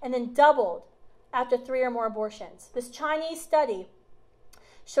 76% and then doubled after 3 or more abortions. This Chinese study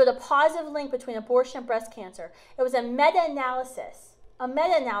showed a positive link between abortion and breast cancer. It was a meta-analysis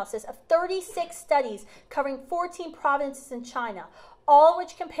of 36 studies covering 14 provinces in China, all of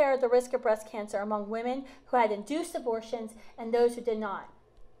which compared the risk of breast cancer among women who had induced abortions and those who did not.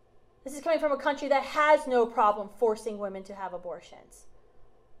 This is coming from a country that has no problem forcing women to have abortions,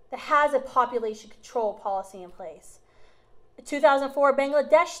 that has a population control policy in place. A 2004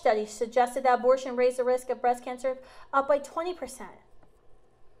 Bangladesh study suggested that abortion raised the risk of breast cancer up by 20%.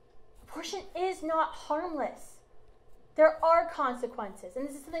 Abortion is not harmless. There are consequences, and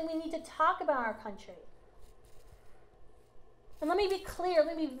this is something we need to talk about in our country. And let me be clear,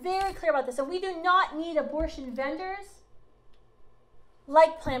 let me be very clear about this. And we do not need abortion vendors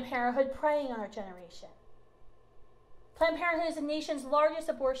like Planned Parenthood preying on our generation. Planned Parenthood is the nation's largest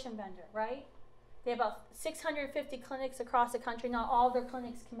abortion vendor, right? They have about 650 clinics across the country. Not all of their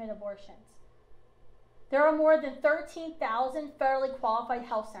clinics commit abortions. There are more than 13,000 federally qualified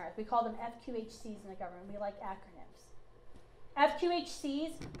health centers. We call them FQHCs in the government. We like acronyms.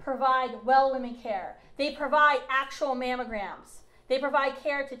 FQHCs provide well women care. They provide actual mammograms. They provide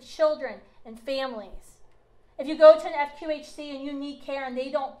care to children and families. If you go to an FQHC and you need care and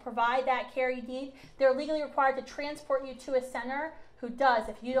they don't provide that care you need, they're legally required to transport you to a center who does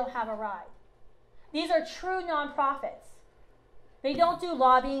if you don't have a ride. These are true nonprofits. They don't do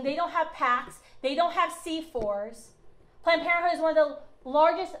lobbying. They don't have PACs. They don't have C4s. Planned Parenthood is one of the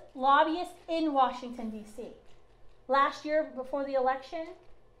largest lobbyists in Washington, D.C. Last year, before the election,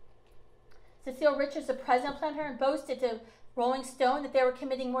 Cecile Richards, the president of Planned Parenthood, boasted to Rolling Stone that they were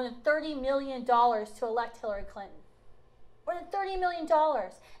committing more than $30 million to elect Hillary Clinton. More than $30 million.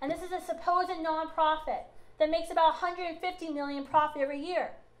 And this is a supposed nonprofit that makes about $150 million profit every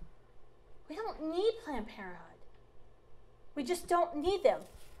year. We don't need Planned Parenthood. We just don't need them.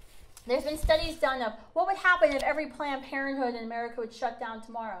 There's been studies done of what would happen if every Planned Parenthood in America would shut down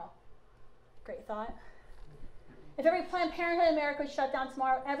tomorrow. Great thought. If every Planned Parenthood in America would shut down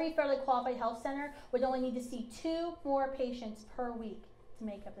tomorrow, every federally qualified health center would only need to see 2 more patients per week to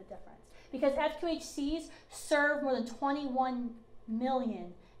make up the difference. Because FQHCs serve more than 21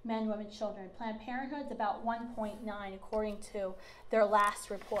 million men, women, children. Planned Parenthood's about 1.9 according to their last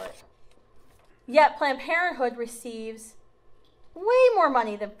report. Yet Planned Parenthood receives way more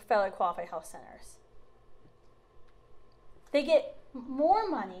money than federally qualified health centers. They get more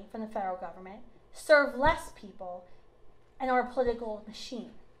money from the federal government, serve less people, and are a political machine.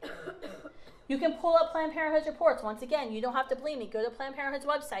 You can pull up Planned Parenthood's reports. Once again, you don't have to believe me. Go to Planned Parenthood's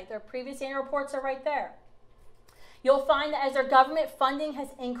website. Their previous annual reports are right there. You'll find that as their government funding has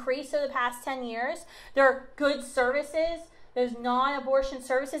increased over the past 10 years, their good services, those non-abortion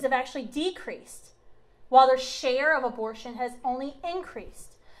services, have actually decreased, while their share of abortion has only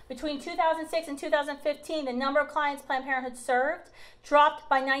increased. Between 2006 and 2015, the number of clients Planned Parenthood served dropped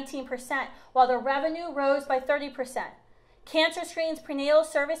by 19%, while their revenue rose by 30%. Cancer screenings, prenatal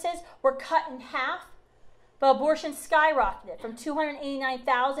services were cut in half, but abortion skyrocketed from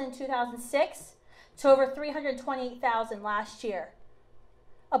 289,000 in 2006 to over 328,000 last year.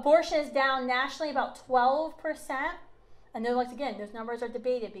 Abortion is down nationally about 12%. And then, once again, those numbers are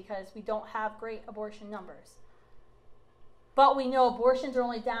debated because we don't have great abortion numbers. But we know abortions are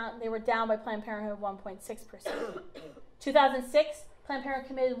only down, they were down by Planned Parenthood 1.6%. 2006, Planned Parenthood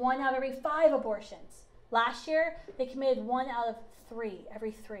committed 1 out of every 5 abortions. Last year, they committed 1 out of 3,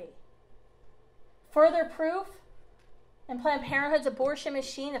 every 3. Further proof in Planned Parenthood's abortion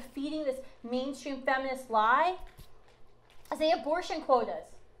machine of feeding this mainstream feminist lie is the abortion quotas.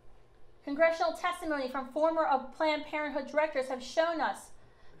 Congressional testimony from former Planned Parenthood directors have shown us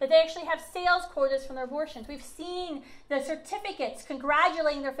that they actually have sales quotas from their abortions. We've seen the certificates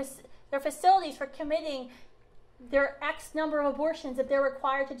congratulating their facilities for committing their X number of abortions that they're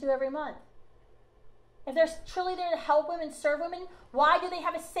required to do every month. If they're truly there to help women, serve women, why do they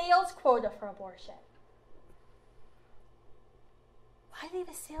have a sales quota for abortion? Why do they have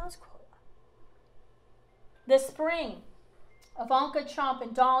a sales quota? This spring, Ivanka Trump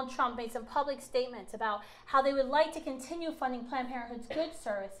and Donald Trump made some public statements about how they would like to continue funding Planned Parenthood's good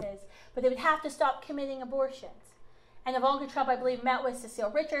services, but they would have to stop committing abortions. And Ivanka Trump, I believe, met with Cecile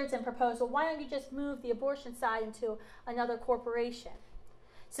Richards and proposed, well, why don't you just move the abortion side into another corporation?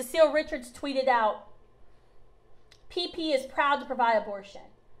 Cecile Richards tweeted out, PP is proud to provide abortion,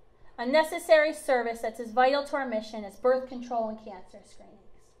 a necessary service that's as vital to our mission as birth control and cancer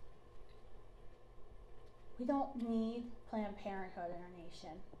screenings. We don't need Planned Parenthood in our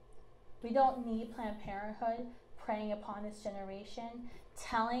nation. We don't need Planned Parenthood preying upon this generation,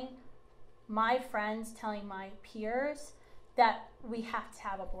 telling my friends, telling my peers that we have to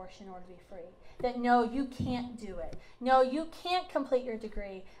have abortion in order to be free. That no, you can't do it. No, you can't complete your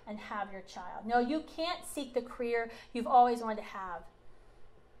degree and have your child. No, you can't seek the career you've always wanted to have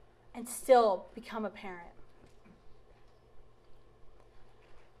and still become a parent.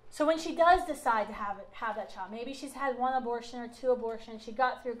 So when she does decide to have that child, maybe she's had 1 abortion or 2 abortions, she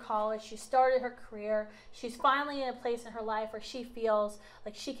got through college, she started her career, she's finally in a place in her life where she feels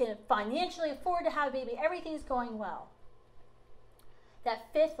like she can financially afford to have a baby, everything's going well.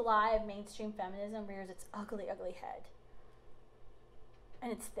 That 5th lie of mainstream feminism rears its ugly, ugly head.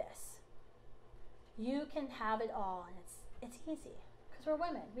 And it's this. You can have it all, and it's easy, because we're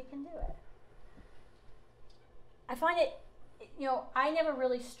women, we can do it. I find it, I never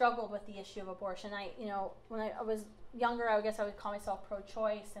really struggled with the issue of abortion. When I was younger, I guess I would call myself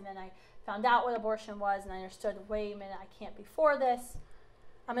pro-choice, and then I found out what abortion was, and I understood, wait a minute, I can't be for this.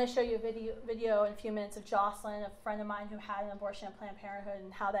 I'm going to show you a video in a few minutes of Jocelyn, a friend of mine who had an abortion at Planned Parenthood,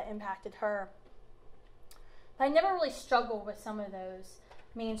 and how that impacted her. But I never really struggled with some of those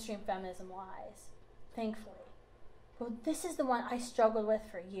mainstream feminism lies, thankfully. But this is the one I struggled with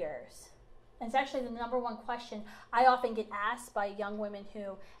for years. And it's actually the #1 question I often get asked by young women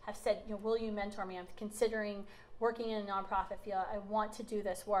who have said, will you mentor me? I'm considering working in a nonprofit field. I want to do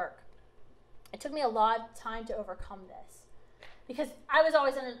this work. It took me a lot of time to overcome this. Because I was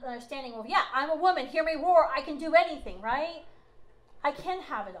always understanding, well, yeah, I'm a woman, hear me roar, I can do anything, right? I can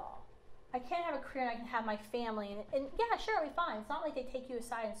have it all. I can have a career and I can have my family. And yeah, sure, it'll be fine. It's not like they take you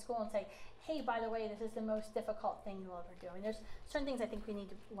aside in school and say, hey, by the way, this is the most difficult thing you'll ever do. I mean, there's certain things I think we need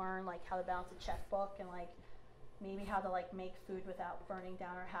to learn, like how to balance a checkbook and like maybe how to like make food without burning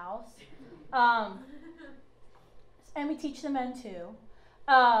down our house. And we teach the men too.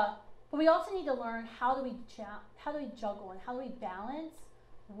 But we also need to learn how do we juggle and how do we balance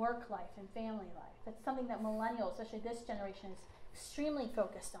work life and family life. That's something that millennials, especially this generation, is extremely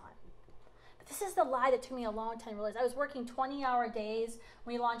focused on. But this is the lie that took me a long time to realize. I was working 20-hour days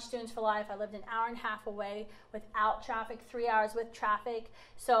when we launched Students for Life. I lived an hour and a half away without traffic, 3 hours with traffic.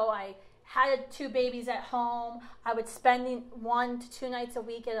 So I had 2 babies at home. I would spend 1 to 2 nights a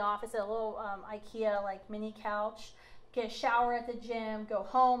week at an office at a little IKEA like mini couch. Get a shower at the gym, go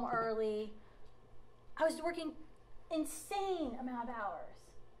home early. I was working insane amount of hours.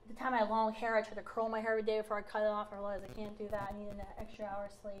 At the time I had long hair, I tried to curl my hair every day before I cut it off. I realized I can't do that. I need an extra hour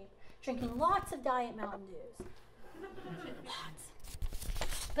of sleep. Drinking lots of Diet Mountain Dews.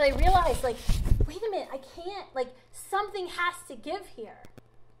 Lots. But I realized, like, wait a minute, I can't, like, something has to give here.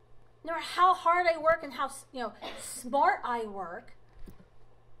 No matter how hard I work and how, smart I work,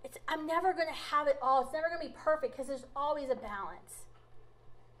 I'm never going to have it all. It's never going to be perfect because there's always a balance.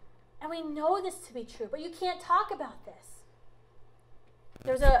 And we know this to be true, but you can't talk about this.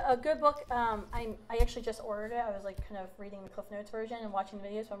 There's a good book. I actually just ordered it. I was like kind of reading the Cliff Notes version and watching the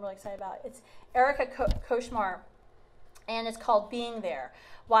videos, so I'm really excited about it. It's Erica Koshmar, and it's called Being There,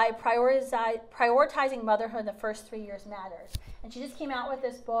 Why Prioritizing Motherhood in the First 3 Years Matters. And she just came out with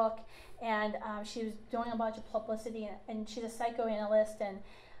this book, and she was doing a bunch of publicity, and she's a psychoanalyst, and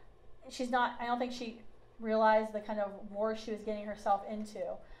I don't think she realized the kind of war she was getting herself into.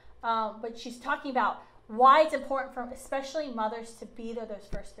 But she's talking about why it's important for especially mothers to be there those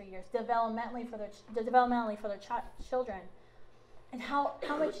first 3 years, developmentally for their children, and how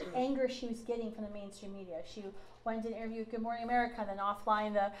much anger she was getting from the mainstream media. She went to an interview with Good Morning America, and then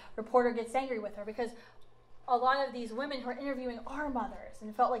offline the reporter gets angry with her because a lot of these women who are interviewing are mothers, and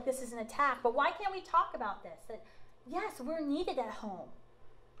it felt like this is an attack. But why can't we talk about this? That yes, we're needed at home.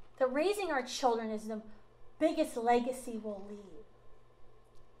 That raising our children is the biggest legacy we'll leave.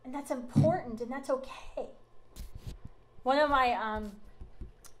 And that's important, and that's okay. One of my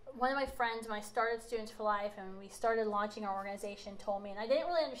friends, when I started Students for Life and we started launching our organization, told me, and I didn't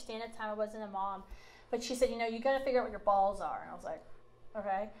really understand at the time, I wasn't a mom, but she said, you got to figure out what your balls are. And I was like,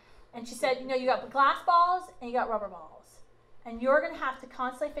 okay. And she said, you got glass balls and you got rubber balls. And you're going to have to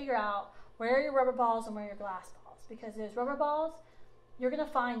constantly figure out where are your rubber balls and where are your glass balls. Because those rubber balls, you're going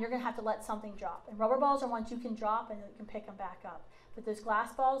to find you're going to have to let something drop. And rubber balls are ones you can drop and you can pick them back up. But those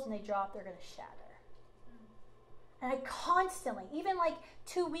glass balls, when they drop, they're going to shatter. And I constantly, even like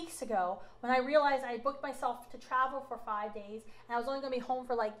 2 weeks ago, when I realized I had booked myself to travel for 5 days, and I was only going to be home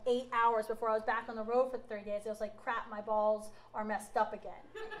for like 8 hours before I was back on the road for 30 days, I was like, crap, my balls are messed up again.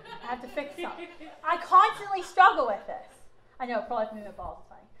 I have to fix them. I constantly struggle with this. I know, pro-life movement balls is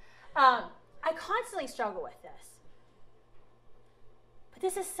funny. I constantly struggle with this. But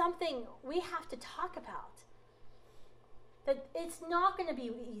this is something we have to talk about. that it's not going to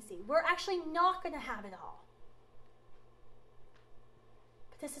be easy. We're actually not going to have it all.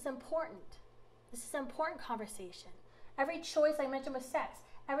 But this is important. This is an important conversation. Every choice, I mentioned with sex,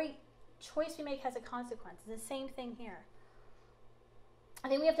 every choice we make has a consequence. It's the same thing here. I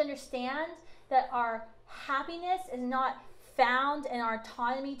think we have to understand that our happiness is not found in our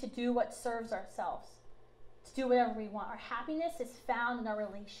autonomy to do what serves ourselves, to do whatever we want. Our happiness is found in our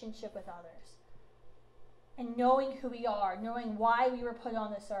relationship with others. And knowing who we are, knowing why we were put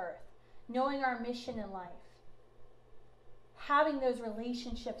on this earth, knowing our mission in life, having those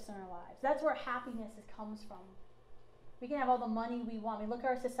relationships in our lives. That's where happiness comes from. We can have all the money we want. We look at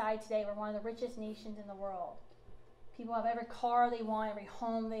our society today, we're one of the richest nations in the world. People have every car they want, every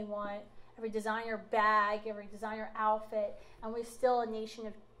home they want, every designer bag, every designer outfit, and we're still a nation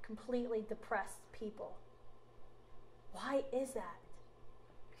of completely depressed people. Why is that?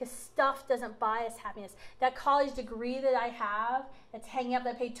 Because stuff doesn't buy us happiness. That college degree that I have, that's hanging up,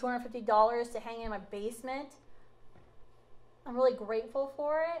 that I paid $250 to hang in my basement, I'm really grateful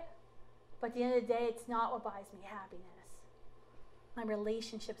for it, but at the end of the day, it's not what buys me happiness. My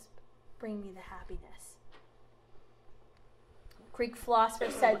relationships bring me the happiness. Greek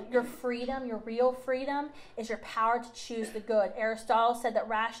philosophers said, your freedom, your real freedom, is your power to choose the good. Aristotle said that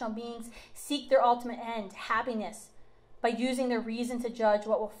rational beings seek their ultimate end, happiness, by using their reason to judge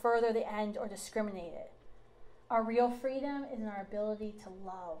what will further the end or discriminate it. Our real freedom is in our ability to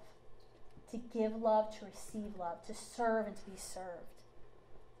love, to give love, to receive love, to serve and to be served.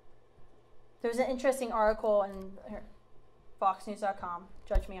 There was an interesting article in foxnews.com,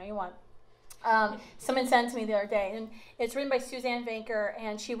 judge me how you want. Someone sent it to me the other day, and it's written by Suzanne Vanker,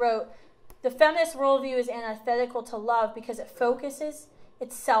 and she wrote, the feminist worldview is antithetical to love because it focuses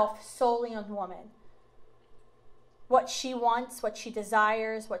itself solely on woman. What she wants, what she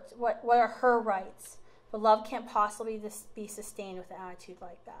desires, what are her rights. But love can't possibly be sustained with an attitude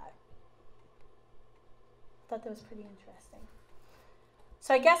like that. I thought that was pretty interesting.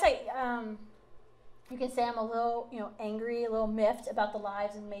 So I guess you can say I'm a little, angry, a little miffed about the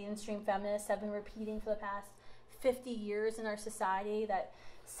lies of mainstream feminists have been repeating for the past 50 years in our society, that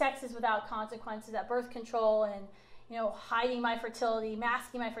sex is without consequences, that birth control and, hiding my fertility,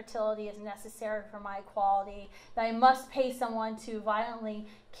 masking my fertility is necessary for my equality, that I must pay someone to violently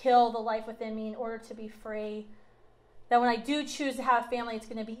kill the life within me in order to be free, that when I do choose to have a family, it's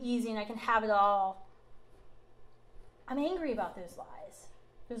going to be easy and I can have it all. I'm angry about those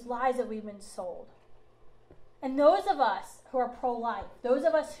lies that we've been sold. And those of us who are pro-life, those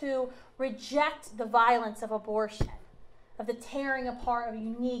of us who reject the violence of abortion, of the tearing apart of a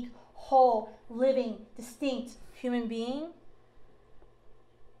unique, whole, living, distinct human being,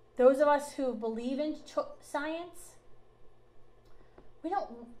 those of us who believe in science,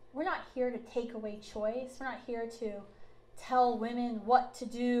 we're not here to take away choice. We're not here to tell women what to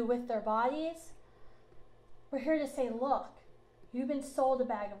do with their bodies. We're here to say, look, you've been sold a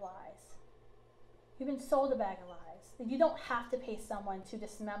bag of lies. You've been sold a bag of lies. That you don't have to pay someone to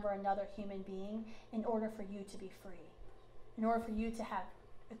dismember another human being in order for you to be free, in order for you to have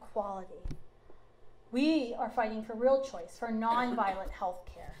equality. We are fighting for real choice, for nonviolent health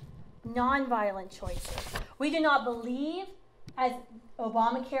care, nonviolent choices. We do not believe, as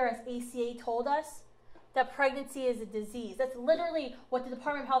Obamacare, as ACA told us, that pregnancy is a disease. That's literally what the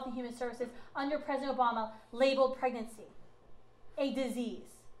Department of Health and Human Services under President Obama labeled pregnancy, a disease.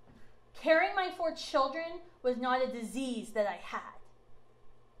 Carrying my 4 children was not a disease that I had.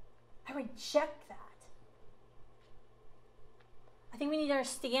 I reject that. I think we need to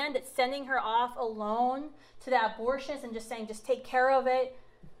understand that sending her off alone to that abortionist and just saying, just take care of it,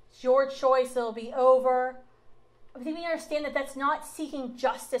 it's your choice, it'll be over. I think we need to understand that that's not seeking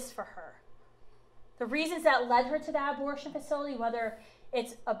justice for her. The reasons that led her to that abortion facility, whether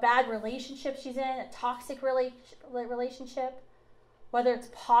it's a bad relationship she's in, a toxic relationship, whether it's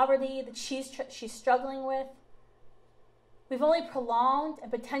poverty that she's struggling with, we've only prolonged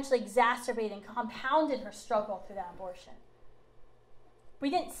and potentially exacerbated and compounded her struggle through that abortion. We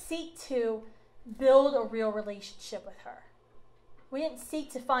didn't seek to build a real relationship with her. We didn't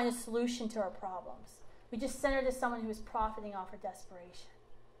seek to find a solution to her problems. We just sent her to someone who was profiting off her desperation.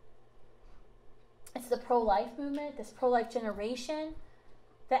 It's the pro-life movement, this pro-life generation,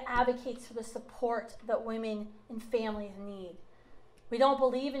 that advocates for the support that women and families need. We don't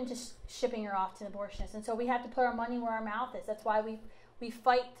believe in just shipping her off to an abortionist, and so we have to put our money where our mouth is. That's why we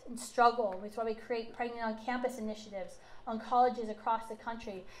fight and struggle. That's why we create pregnant on campus initiatives on colleges across the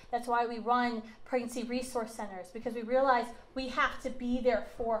country. That's why we run pregnancy resource centers, because we realize we have to be there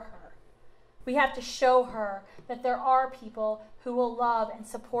for her. We have to show her that there are people who will love and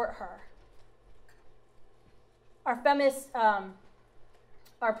support her. our feminist,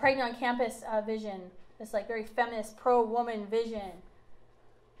 our pregnant on campus vision, this like very feminist pro-woman vision,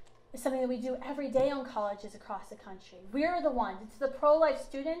 is something that we do every day on colleges across the country. We're the ones, it's the pro-life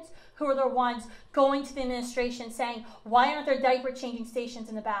students who are the ones going to the administration saying, why aren't there diaper changing stations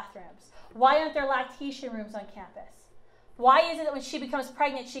in the bathrooms? Why aren't there lactation rooms on campus? Why is it that when she becomes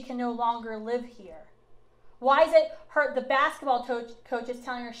pregnant, she can no longer live here? Why is it the basketball coach is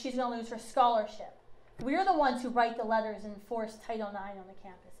telling her she's going to lose her scholarship? We're the ones who write the letters and enforce Title IX on the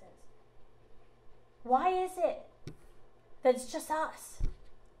campuses. Why is it that it's just us?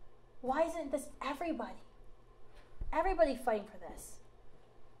 Why isn't this everybody? Everybody fighting for this.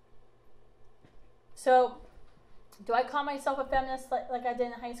 So, do I call myself a feminist like I did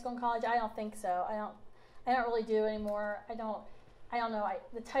in high school and college? I don't think so. I don't really do anymore. I don't know.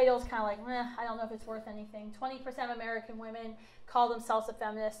 The title's kind of like, I don't know if it's worth anything. 20% of American women call themselves a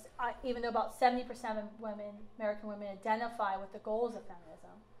feminist, even though about 70% of American women identify with the goals of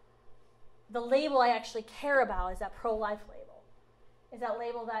feminism. The label I actually care about is that pro-life label. Is that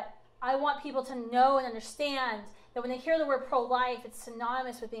label that I want people to know and understand that when they hear the word pro-life, it's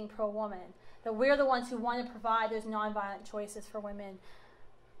synonymous with being pro-woman. That we're the ones who want to provide those nonviolent choices for women.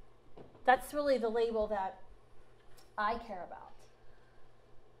 That's really the label that I care about.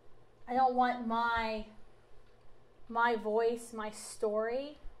 I don't want my voice, my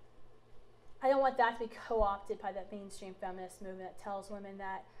story, I don't want that to be co-opted by that mainstream feminist movement that tells women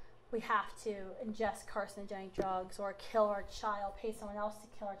that we have to ingest carcinogenic drugs or kill our child, pay someone else to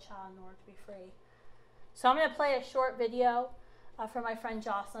kill our child in order to be free. So I'm going to play a short video from my friend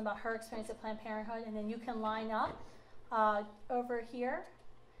Jocelyn about her experience at Planned Parenthood, and then you can line up over here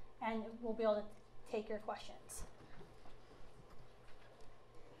and we'll be able to take your questions.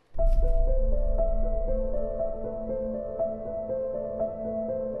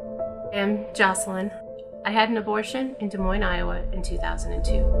 I'm Jocelyn. I had an abortion in Des Moines, Iowa in 2002.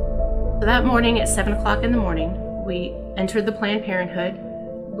 So that morning at 7 o'clock in the morning, we entered the Planned Parenthood.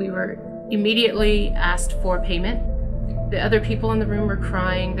 We were immediately asked for payment. The other people in the room were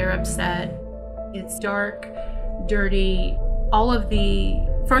crying, they're upset. It's dark, dirty. All of the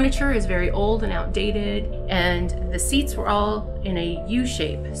furniture is very old and outdated, and the seats were all in a U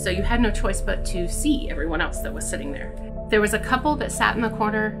shape, so you had no choice but to see everyone else that was sitting there. There was a couple that sat in the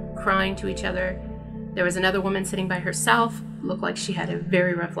corner crying to each other. There was another woman sitting by herself, looked like she had a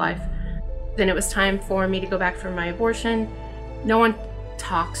very rough life. Then it was time for me to go back for my abortion. No one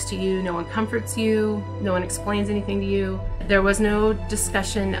talks to you, no one comforts you, no one explains anything to you. There was no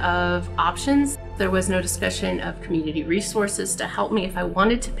discussion of options. There was no discussion of community resources to help me if I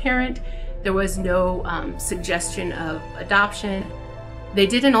wanted to parent. There was no suggestion of adoption. They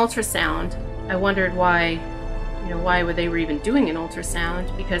did an ultrasound. I wondered why were they even doing an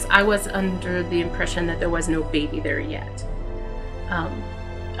ultrasound, because I was under the impression that there was no baby there yet.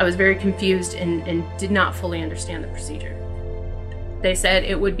 I was very confused and did not fully understand the procedure. They said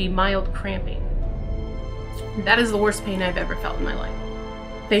it would be mild cramping. That is the worst pain I've ever felt in my life.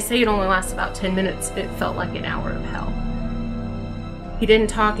 They say it only lasts about 10 minutes. It felt like an hour of hell. He didn't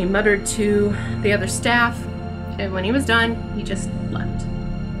talk. He muttered to the other staff, and when he was done, he just left.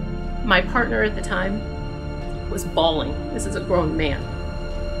 My partner at the time was bawling. This is a grown man,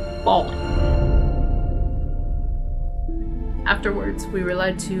 bawling. Afterwards, we were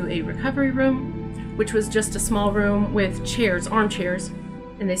led to a recovery room, which was just a small room with chairs, armchairs,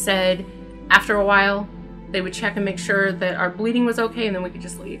 and they said after a while they would check and make sure that our bleeding was okay, and then we could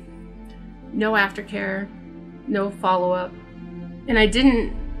just leave. No aftercare, no follow-up. And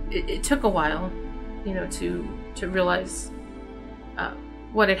it took a while, to realize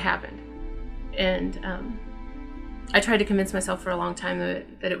what had happened. And I tried to convince myself for a long time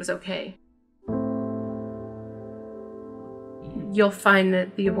that it was okay. You'll find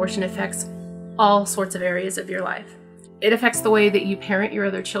that the abortion affects all sorts of areas of your life. It affects the way that you parent your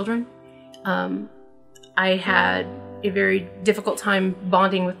other children. I had a very difficult time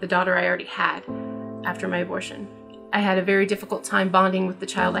bonding with the daughter I already had after my abortion. I had a very difficult time bonding with the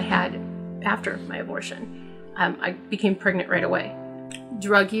child I had after my abortion. I became pregnant right away.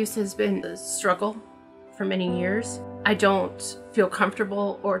 Drug use has been a struggle for many years. I don't feel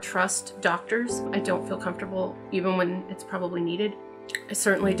comfortable or trust doctors. I don't feel comfortable even when it's probably needed. I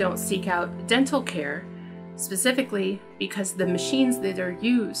certainly don't seek out dental care, specifically because the machines that are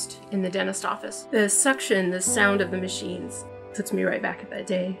used in the dentist office, the suction, the sound of the machines puts me right back at that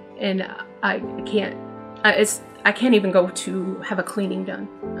day. And I can't even go to have a cleaning done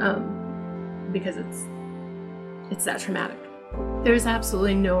because it's that traumatic. There's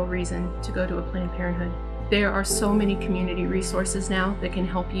absolutely no reason to go to a Planned Parenthood. There are so many community resources now that can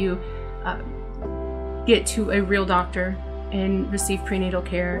help you get to a real doctor and receive prenatal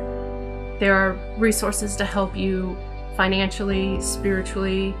care. There are resources to help you financially,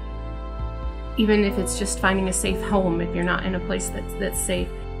 spiritually, even if it's just finding a safe home if you're not in a place that's safe.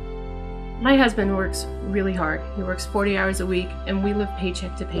 My husband works really hard. He works 40 hours a week, and we live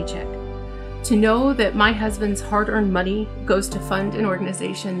paycheck to paycheck. To know that my husband's hard-earned money goes to fund an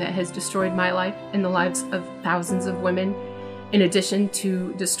organization that has destroyed my life and the lives of thousands of women, in addition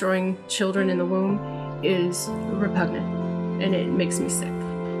to destroying children in the womb, is repugnant, and it makes me sick.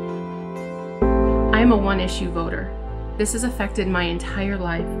 I am a one-issue voter. This has affected my entire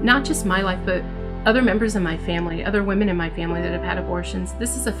life, not just my life, but other members of my family, other women in my family that have had abortions.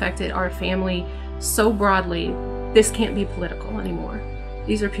 This has affected our family so broadly, this can't be political anymore.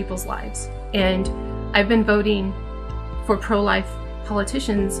 These are people's lives. And I've been voting for pro-life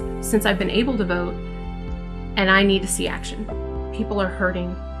politicians since I've been able to vote, and I need to see action. People are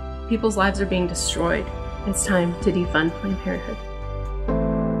hurting. People's lives are being destroyed. It's time to defund Planned Parenthood.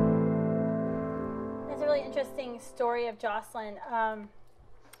 It's a really interesting story of Jocelyn.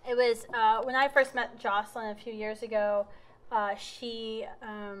 It was when I first met Jocelyn a few years ago, she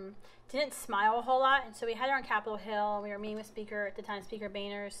didn't smile a whole lot, and so we had her on Capitol Hill, and we were meeting with Speaker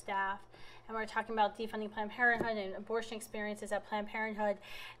Boehner's staff, and we were talking about defunding Planned Parenthood and abortion experiences at Planned Parenthood,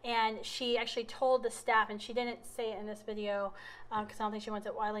 and she actually told the staff, and she didn't say it in this video because I don't think she wants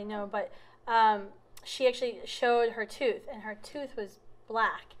it widely known, but she actually showed her tooth, and her tooth was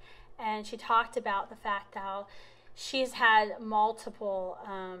black, and she talked about the fact how she's had multiple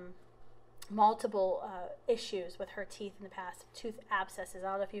issues with her teeth in the past, tooth abscesses. I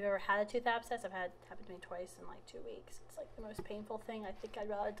don't know if you've ever had a tooth abscess. I've had it happen to me twice in like 2 weeks. It's like the most painful thing. I think I'd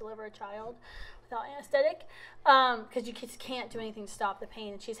rather deliver a child without anesthetic because you just can't do anything to stop the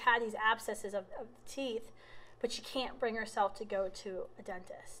pain. And she's had these abscesses of the teeth, but she can't bring herself to go to a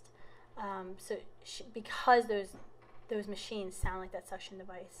dentist. Because those machines sound like that suction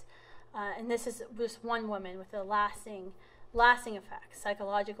device. And this is just one woman with a lasting effects,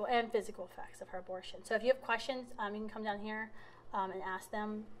 psychological and physical effects of her abortion. So if you have questions, you can come down here and ask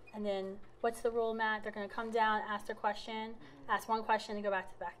them. And then what's the rule, Matt? They're going to come down, ask their question, ask one question, and go back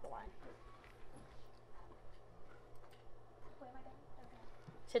to the back of the line.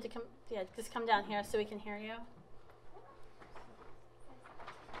 So you have to come, just come down here so we can hear you.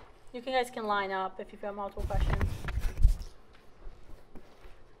 You guys can line up if you've got multiple questions.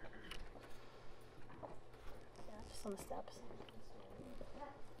 On the steps.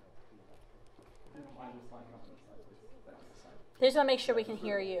 They just want to make sure we can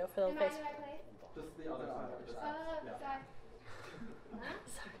hear you for the face. Just the other side.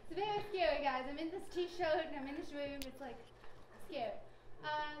 Sorry. It's very scary, guys. I'm in this t-shirt and I'm in this room. It's like scary.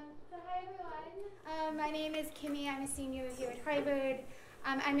 So hi everyone. My name is Kimmy. I'm a senior here at Harvard.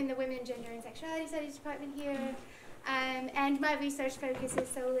 I'm in the Women, Gender, and Sexuality Studies department here. And my research focuses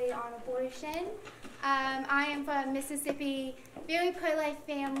solely on abortion. I am from Mississippi, very pro-life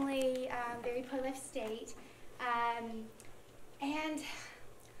family, very pro-life state. And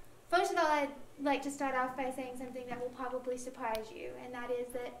first of all, I'd like to start off by saying something that will probably surprise you, and that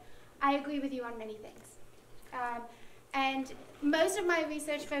is that I agree with you on many things. And most of my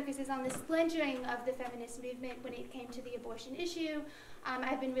research focuses on the splintering of the feminist movement when it came to the abortion issue.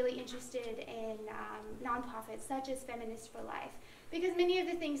 I've been really interested in nonprofits such as Feminists for Life, because many of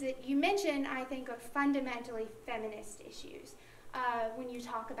the things that you mentioned, I think, are fundamentally feminist issues. When you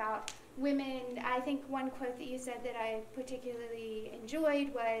talk about women, I think one quote that you said that I particularly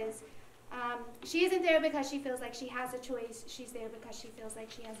enjoyed was, she isn't there because she feels like she has a choice, she's there because she feels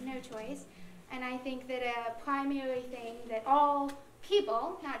like she has no choice. And I think that a primary thing that all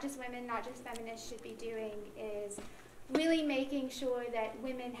people, not just women, not just feminists, should be doing is really making sure that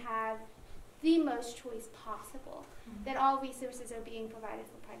women have the most choice possible, that all resources are being provided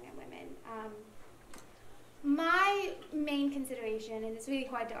for pregnant women. My main consideration, and it's really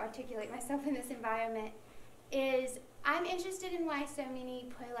hard to articulate myself in this environment, is I'm interested in why so many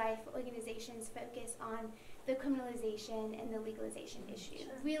pro-life organizations focus on the criminalization and the legalization issue,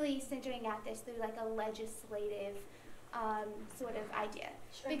 really centering at this through like a legislative sort of idea.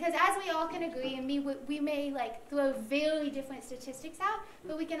 Sure. Because as we all can agree, and we may like throw very different statistics out,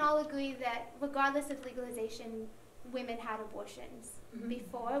 but we can all agree that regardless of legalization, women had abortions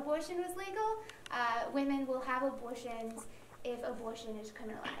before abortion was legal. Women will have abortions if abortion is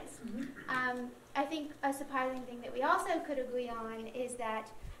criminalized. I think a surprising thing that we also could agree on is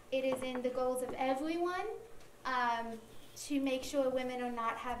that it is in the goals of everyone to make sure women are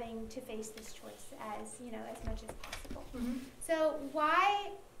not having to face this choice as much as possible. So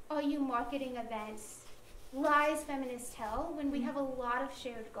why are you marketing events, Rise, Feminist Tell, when we have a lot of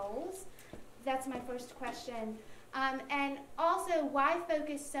shared goals? That's my first question. And also, why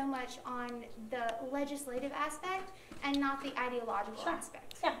focus so much on the legislative aspect and not the ideological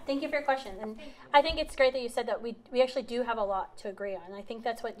aspect? Yeah, thank you for your question. And I think it's great that you said that we actually do have a lot to agree on. I think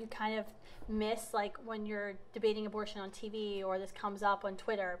that's what you kind of miss, like when you're debating abortion on TV or this comes up on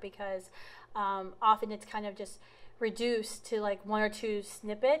Twitter, because often it's kind of just reduced to like one or two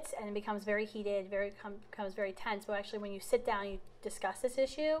snippets, and it becomes very heated, becomes very tense. But actually, when you sit down, you discuss this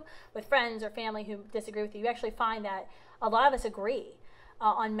issue with friends or family who disagree with you, you actually find that a lot of us agree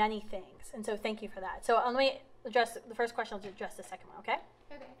on many things. And so thank you for that. So let me address the first question. I'll address the second one, okay?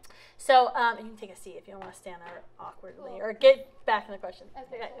 Okay. So you can take a seat if you don't want to stand there awkwardly, or get back in the question.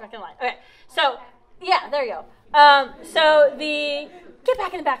 Okay, back in line. Okay. So yeah, there you go. So get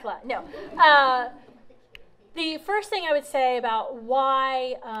back in the back of the line. No. The first thing I would say about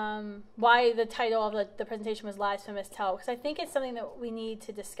why the title of the presentation was Lies Feminists Tell, because I think it's something that we need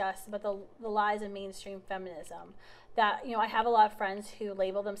to discuss about the lies of mainstream feminism. That, I have a lot of friends who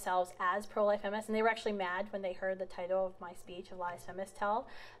label themselves as pro-life feminists, and they were actually mad when they heard the title of my speech of Lies Feminists Tell,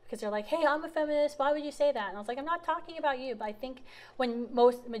 because they're like, hey, I'm a feminist, why would you say that? And I was like, I'm not talking about you, but I think when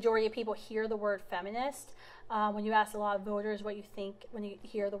majority of people hear the word feminist, when you ask a lot of voters what you think when you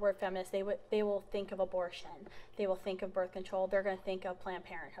hear the word feminist, they will think of abortion, they will think of birth control, they're going to think of Planned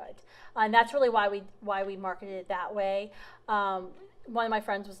Parenthood, and that's really why we marketed it that way. One of my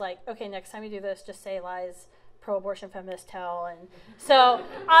friends was like, okay, next time you do this, just say Lies Pro-Abortion Feminists Tell, and so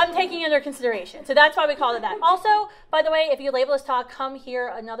I'm taking under consideration. So that's why we called it that. Also, by the way, if you label this talk, come hear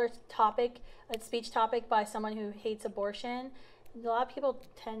another topic, a speech topic by someone who hates abortion. A lot of people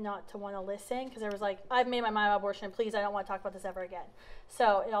tend not to want to listen because there was like, I've made my mind about abortion, please, I don't want to talk about this ever again.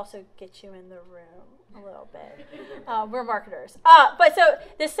 So it also gets you in the room a little bit. We're marketers. But so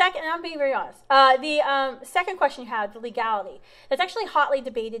the second, and I'm being very honest, the second question you had, the legality, that's actually hotly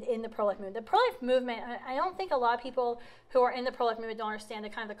debated in the pro-life movement. The pro-life movement, I don't think a lot of people who are in the pro-life movement don't understand the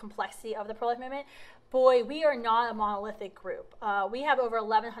kind of the complexity of the pro-life movement. Boy, we are not a monolithic group. We have over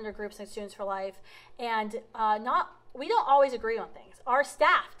 1,100 groups in Students for Life, and we don't always agree on things. Our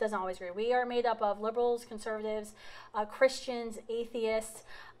staff doesn't always agree. We are made up of liberals, conservatives, Christians, atheists.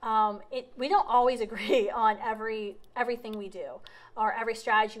 We don't always agree on everything we do or every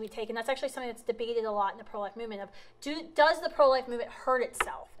strategy we take, and that's actually something that's debated a lot in the pro-life movement. Does the pro-life movement hurt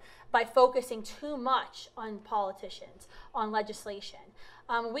itself by focusing too much on politicians, on legislation?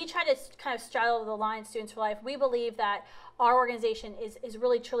 We try to kind of straddle the line, Students for Life. We believe that our organization is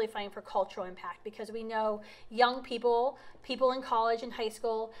really truly fighting for cultural impact, because we know young people in college and high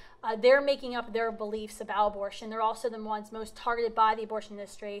school, they're making up their beliefs about abortion. They're also the ones most targeted by the abortion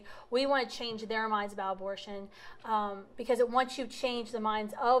industry. We want to change their minds about abortion, because once you change the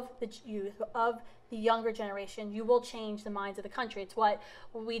minds of the youth, of the younger generation, you will change the minds of the country. It's what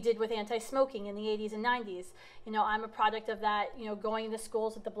we did with anti-smoking in the 80s and 90s. I'm a product of that, going into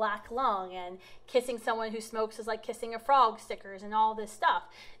schools with the black lung and kissing someone who smokes is like kissing a frog stickers and all this stuff.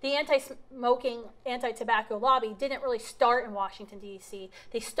 The anti-smoking, anti-tobacco lobby didn't really start in Washington, D.C.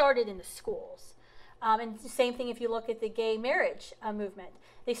 They started in the schools. And the same thing if you look at the gay marriage movement.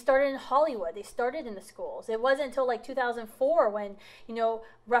 They started in Hollywood. They started in the schools. It wasn't until like 2004 when,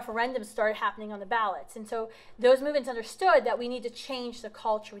 referendums started happening on the ballots. And so those movements understood that we need to change the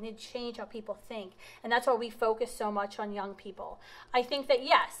culture. We need to change how people think. And that's why we focus so much on young people. I think that,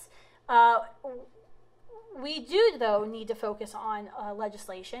 yes, we do, though, need to focus on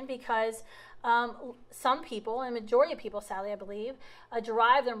legislation, because some people, and the majority of people, sadly, I believe,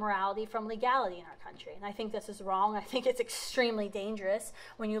 derive their morality from legality in our country. And I think this is wrong. I think it's extremely dangerous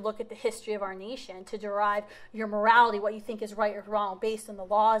when you look at the history of our nation to derive your morality, what you think is right or wrong, based on the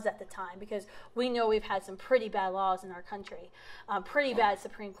laws at the time, because we know we've had some pretty bad laws in our country, pretty bad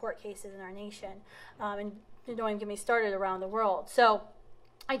Supreme Court cases in our nation, and don't even get me started around the world. So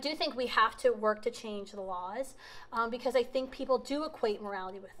I do think we have to work to change the laws, because I think people do equate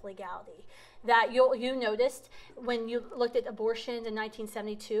morality with legality. That you noticed when you looked at abortions in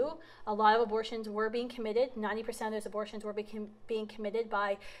 1972, a lot of abortions were being committed. 90% of those abortions were being committed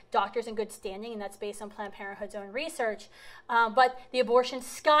by doctors in good standing, and that's based on Planned Parenthood's own research. But the abortions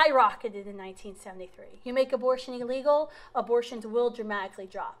skyrocketed in 1973. You make abortion illegal, abortions will dramatically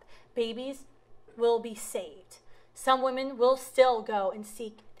drop. Babies will be saved. Some women will still go and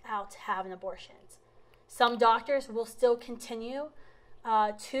seek out to have an abortion. Some doctors will still continue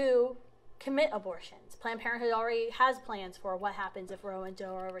to commit abortions. Planned Parenthood already has plans for what happens if Roe and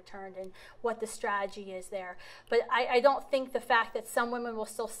Doe are overturned and what the strategy is there. But I don't think the fact that some women will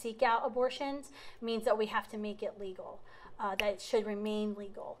still seek out abortions means that we have to make it legal, that it should remain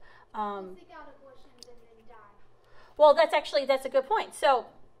legal. Seek out abortions and then die. Well, that's a good point. So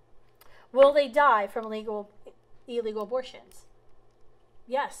Will they die from illegal abortions?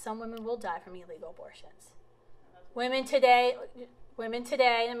 Yes, some women will die from illegal abortions. Women today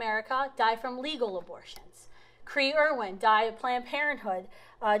in America die from legal abortions. Cree Irwin died of Planned Parenthood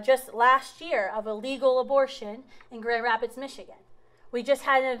just last year of a legal abortion in Grand Rapids, Michigan. We just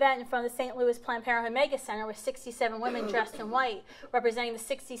had an event in front of the St. Louis Planned Parenthood Mega Center with 67 women dressed in white, representing the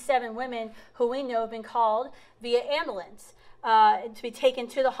 67 women who we know have been called via ambulance to be taken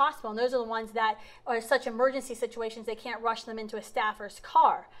to the hospital. And those are the ones that are such emergency situations they can't rush them into a staffer's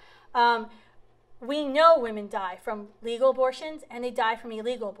car. We know women die from legal abortions and they die from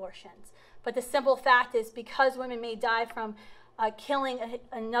illegal abortions. But the simple fact is, because women may die from killing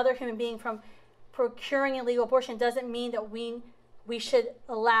another human being from procuring illegal abortion, doesn't mean that we should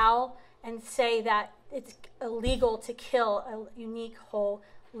allow and say that it's illegal to kill a unique, whole,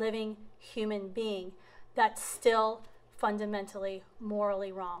 living human being. That's still fundamentally,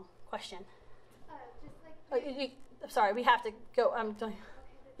 morally wrong. Question? I'm sorry, we have to go.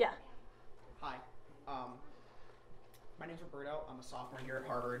 Yeah. Hi. My name's Roberto. I'm a sophomore here at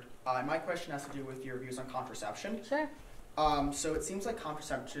Harvard. My question has to do with your views on contraception. Sure. So it seems like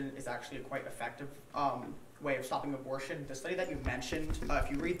contraception is actually a quite effective way of stopping abortion. The study that you mentioned,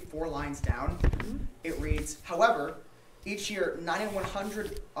 if you read 4 lines down, it reads, however, each year 9 in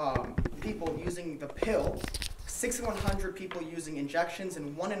 100 people using the pill, 6 in 100 people using injections,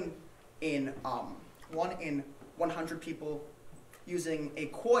 and 1 in 100 people using a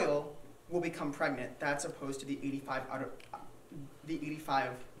coil will become pregnant. That's opposed to the 85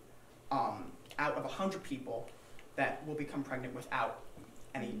 out of 100 people that will become pregnant without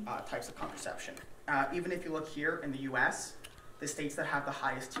any types of contraception. Even if you look here in the US, the states that have the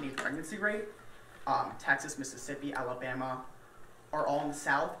highest teenage pregnancy rate, Texas, Mississippi, Alabama, are all in the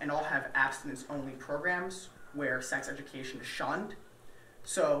South and all have abstinence-only programs where sex education is shunned.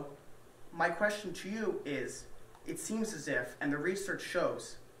 So my question to you is, it seems as if, and the research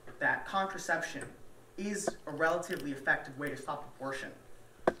shows, that contraception is a relatively effective way to stop abortion.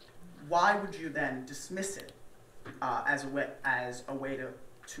 Why would you then dismiss it as a way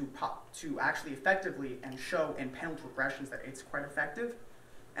to actually effectively and show in panel regressions that it's quite effective,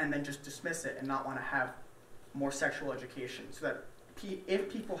 and then just dismiss it and not want to have more sexual education, so that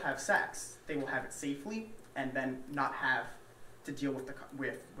if people have sex, they will have it safely and then not have to deal with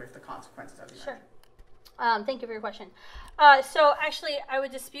the consequences as you mentioned. Thank you for your question. So actually, I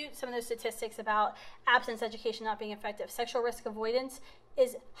would dispute some of those statistics about abstinence education not being effective. Sexual risk avoidance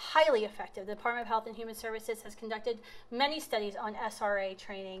is highly effective. The Department of Health and Human Services has conducted many studies on SRA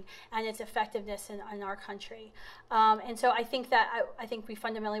training and its effectiveness in our country. And so I think that I think we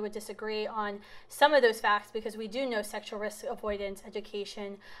fundamentally would disagree on some of those facts, because we do know sexual risk avoidance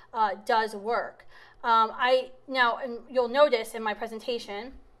education does work. Now, and you'll notice in my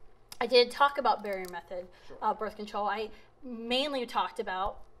presentation, I did talk about barrier method birth control. I mainly talked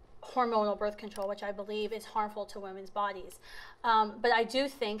about hormonal birth control, which I believe is harmful to women's bodies. But I do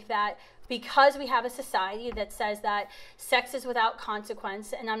think that because we have a society that says that sex is without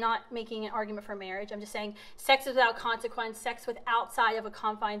consequence, and I'm not making an argument for marriage, I'm just saying sex is without consequence, sex with outside of the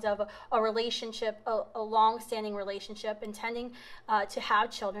confines of a relationship, a long-standing relationship, intending to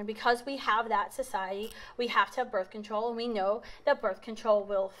have children. Because we have that society, we have to have birth control, and we know that birth control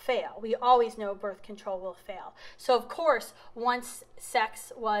will fail. We always know birth control will fail. So of course, once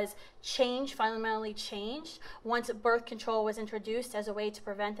sex was changed, fundamentally changed, once birth control was introduced as a way to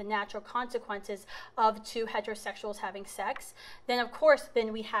prevent the natural consequences of 2 heterosexuals having sex, then of course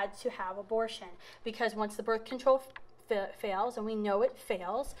we had to have abortion, because once the birth control fails, and we know it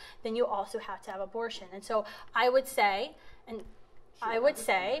fails, then you also have to have abortion. And so I would say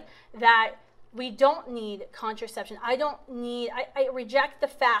that we don't need contraception. I reject the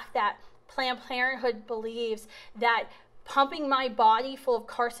fact that Planned Parenthood believes that pumping my body full of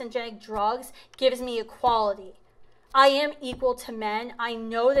carcinogenic drugs gives me equality. I am equal to men. I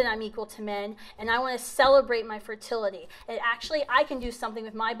know that I'm equal to men, and I want to celebrate my fertility. And actually, I can do something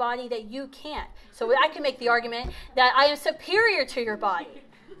with my body that you can't. So I can make the argument that I am superior to your body.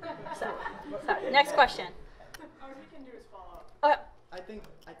 So, next question. All we can do is follow up. I think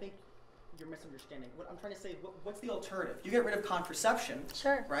you're misunderstanding. What I'm trying to say, what's the alternative? You get rid of contraception,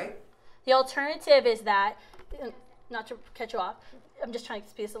 Sure. right? The alternative is that, not to cut you off, I'm just trying to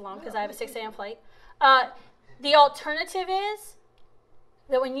speed this along because I have a 6 a.m. flight. The alternative is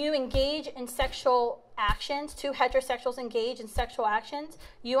that when you engage in sexual actions, 2 heterosexuals engage in sexual actions,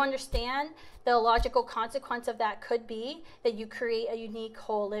 you understand the logical consequence of that could be that you create a unique,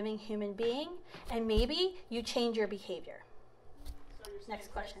 whole, living human being, and maybe you change your behavior. So you're saying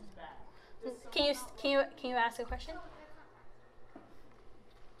Next question. sex is bad. Can you ask a question?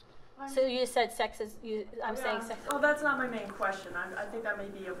 So you said sex is, I'm saying sex. Well, that's not my main question. I think that may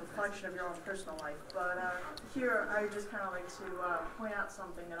be a reflection of your own personal life. But here, I would just kind of like to point out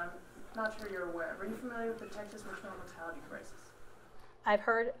something that I'm not sure you're aware of. Are you familiar with the Texas maternal mortality crisis? I've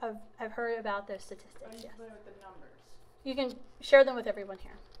heard about those statistics. Are you Yes. familiar with the numbers? You can share them with everyone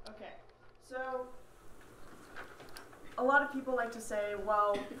here. Okay. So, a lot of people like to say,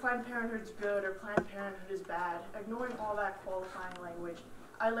 well, Planned Parenthood's good or Planned Parenthood is bad. Ignoring all that qualifying language,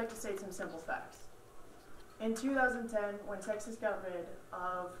 I'd like to state some simple facts. In 2010, when Texas got rid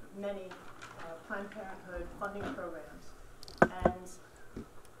of many Planned Parenthood funding programs and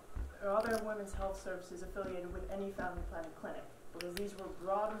other women's health services affiliated with any family planning clinic, because these were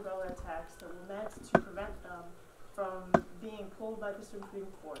broad umbrella attacks that were meant to prevent them from being pulled by the Supreme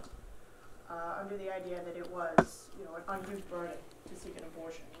Court under the idea that it was, an undue burden to seek an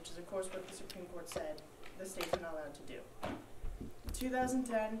abortion, which is, of course, what the Supreme Court said the states are not allowed to do. In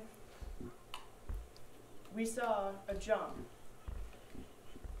 2010, we saw a jump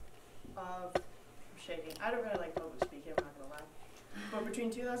of shaking. I don't really like public speaking, I'm not going to lie. But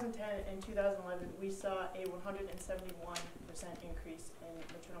between 2010 and 2011, we saw a 171% increase in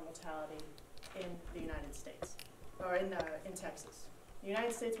maternal mortality in the United States, or in Texas. The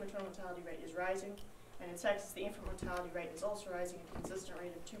United States maternal mortality rate is rising, and in Texas, the infant mortality rate is also rising at a consistent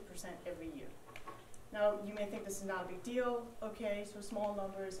rate of 2% every year. Now, you may think this is not a big deal. Okay, so small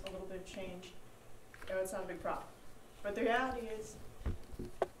numbers, a little bit of change, it's not a big problem. But the reality is,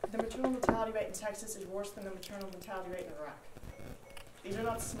 the maternal mortality rate in Texas is worse than the maternal mortality rate in Iraq. These are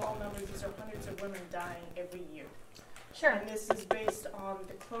not small numbers, these are hundreds of women dying every year. Sure. And this is based on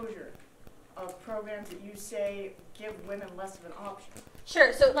the closure of programs that you say give women less of an option.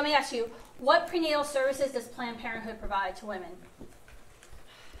 Sure. So let me ask you, what prenatal services does Planned Parenthood provide to women?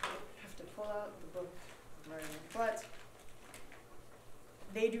 I have to pull out the book, but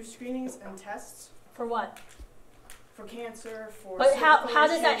they do screenings and tests. For what? For cancer, for But how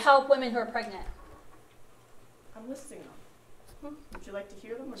does issues. that help women who are pregnant? I'm listing them. Would you like to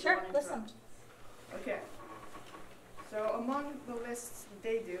hear them? Or Sure, do you want to listen. interrupt? Okay. So among the lists that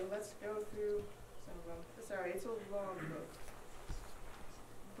they do, let's go through some of them. Sorry, it's a long book.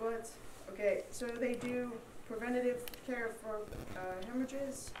 But, okay, so they do preventative care for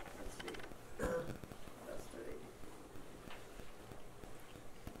hemorrhages. Let's see. That's what they do.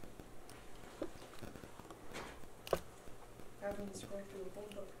 Having to scroll through the whole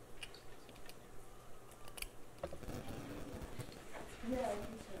book. Yeah, I think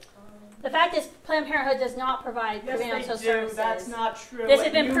so. The fact is, Planned Parenthood does not provide prenatal services. That's not true. This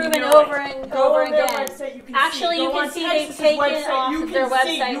has been proven know over it. and Go over on their again. website, you can Actually, see. you Go can on see they've Texas's taken website, off you of their can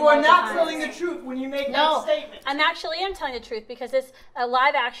see. website You are multiple not telling the times. truth when you make No, that statement. I'm actually telling the truth because this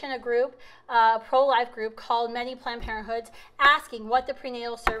live action, a group, pro-life group called many Planned Parenthoods, asking what the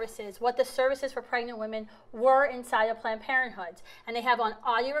prenatal services, what the services for pregnant women were inside of Planned Parenthoods. And they have on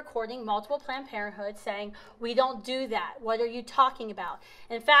audio recording multiple Planned Parenthoods saying, we don't do that. What are you talking about?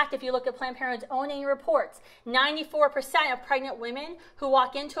 In fact, if you look at Planned Parenthood's own annual reports, 94% of pregnant women who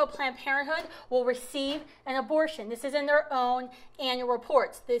walk into a Planned Parenthood will receive an abortion. This is in their own annual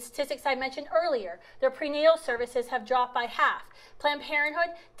reports. The statistics I mentioned earlier, their prenatal services have dropped by half. Planned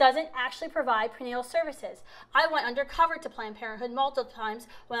Parenthood doesn't actually provide prenatal services. I went undercover to Planned Parenthood multiple times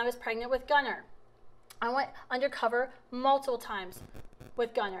when I was pregnant with Gunnar. I went undercover multiple times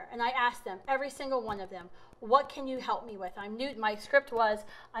with Gunnar, and I asked them, every single one of them, what can you help me with? I'm new. My script was,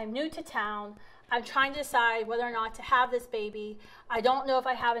 I'm new to town. I'm trying to decide whether or not to have this baby. I don't know if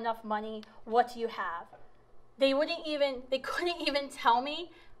I have enough money. What do you have? They couldn't even tell me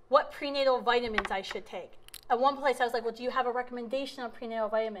what prenatal vitamins I should take. At one place, I was like, well, do you have a recommendation on prenatal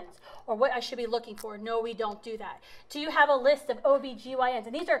vitamins or what I should be looking for? No, we don't do that. Do you have a list of OBGYNs?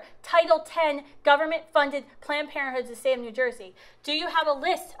 And these are Title X government-funded Planned Parenthoods in the state of New Jersey. Do you have a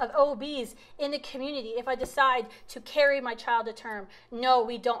list of OBs in the community if I decide to carry my child to term? No,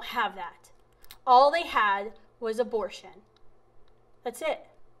 we don't have that. All they had was abortion. That's it.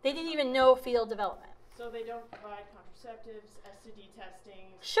 They didn't even know fetal development. So they don't provide contraceptives, STD testing,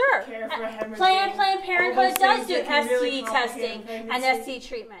 Sure. care for hemorrhaging. Planned Parenthood does do that can really STD complicate testing pregnancy. and STD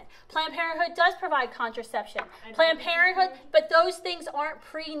treatment. Planned Parenthood does provide contraception. And Planned Parenthood, but those things aren't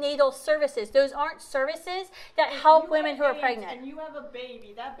prenatal services. Those aren't services that help women who are pregnant. And you have a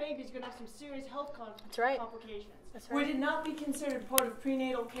baby. That baby's going to have some serious health right. complications. That's right. Would it not be considered part of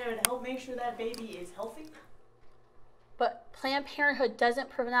prenatal care to help make sure that baby is healthy? But Planned Parenthood doesn't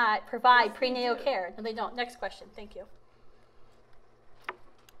provide Yes, prenatal they do. care. No, they don't. Next question. Thank you.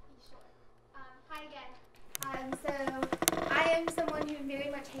 Hi again. So I am someone who very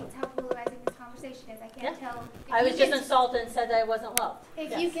much hates how polarizing this conversation conversation is. I can't tell. I was just insulted and said that I wasn't loved.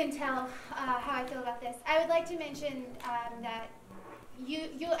 If you can tell how I feel about this, I would like to mention that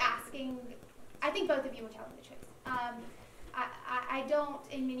you're asking. I think both of you are telling the truth. I don't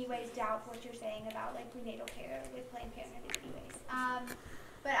in many ways doubt what you're saying about like prenatal care with Planned Parenthood in many ways.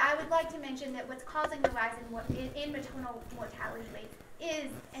 But I would like to mention that what's causing the rise in maternal mortality rates is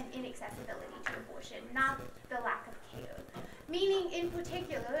an inaccessibility to abortion, not the lack of care. Meaning, in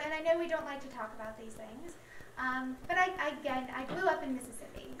particular, and I know we don't like to talk about these things, but I grew up in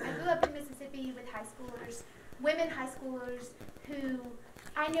Mississippi. I grew up in Mississippi with high schoolers, women high schoolers who,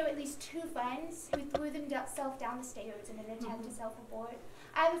 I know at least 2 friends who threw themselves down the stairs in an attempt to self-abort.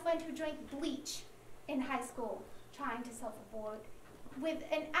 I have a friend who drank bleach in high school trying to self-abort with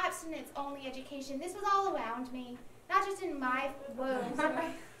an abstinence-only education. This was all around me, not just in my world.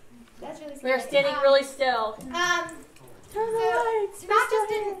 That's really scary. We're standing really still. So, not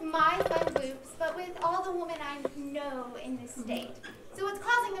just in my friend groups, but with all the women I know in this state. So what's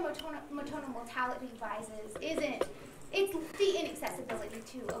causing the maternal mortality rises it's the inaccessibility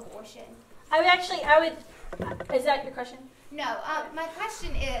to abortion. Is that your question? No, my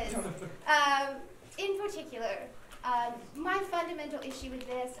question is, in particular, my fundamental issue with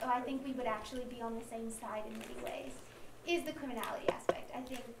this, or I think we would actually be on the same side in many ways, is the criminality aspect. I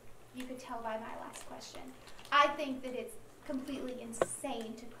think you could tell by my last question. I think that it's completely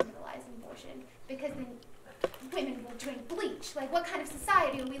insane to criminalize abortion because then women will drink bleach. Like, what kind of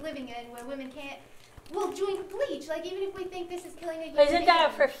society are we living in where women will drink bleach? Like, even if we think this is killing a human Isn't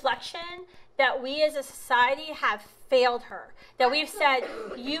that a reflection that we as a society have failed her? That we've said,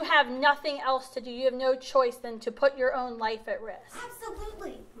 you have nothing else to do. You have no choice than to put your own life at risk.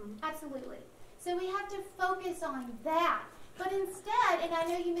 Absolutely. Absolutely. So we have to focus on that. But instead, and I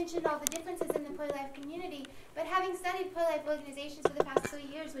know you mentioned all the differences in the pro-life community, but having studied pro-life organizations for the past 3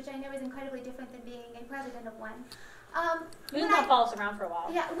 years, which I know is incredibly different than being a president of one, You've been follows around for a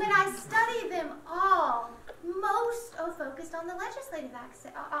while. Yeah, when I study them all, most are focused on the legislative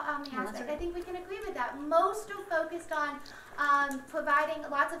aspect. I think we can agree with that. Most are focused on providing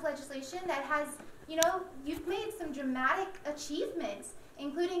lots of legislation that has, you've made some dramatic achievements,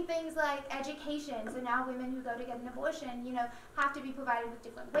 including things like education. So now women who go to get an abortion, have to be provided with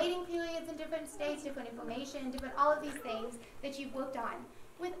different waiting periods in different states, different information, all of these things that you've worked on.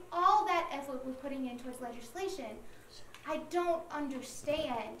 With all that effort we're putting in towards legislation, I don't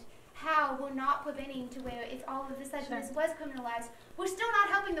understand how we're not preventing to where if all of this was criminalized, we're still not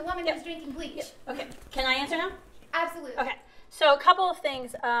helping the woman who's drinking bleach. Okay, can I answer now? Absolutely. Okay, so a couple of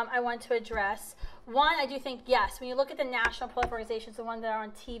things I want to address. One, I do think, yes, when you look at the national political organizations, the ones that are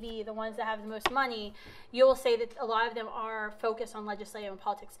on TV, the ones that have the most money, you will say that a lot of them are focused on legislative and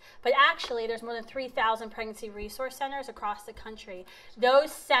politics. But actually, there's more than 3,000 pregnancy resource centers across the country.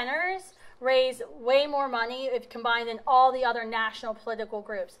 Those centers raise way more money if combined than all the other national political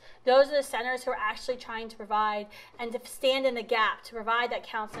groups. Those are the centers who are actually trying to provide and to stand in the gap, to provide that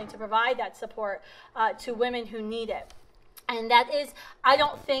counseling, to provide that support to women who need it. And that is, I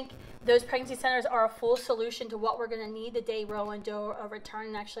don't think those pregnancy centers are a full solution to what we're going to need the day Roe and Doe return.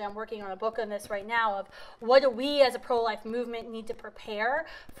 And actually, I'm working on a book on this right now of what do we as a pro-life movement need to prepare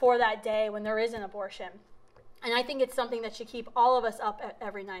for that day when there is an abortion. And I think it's something that should keep all of us up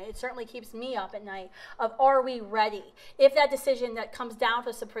every night. It certainly keeps me up at night of, are we ready? If that decision that comes down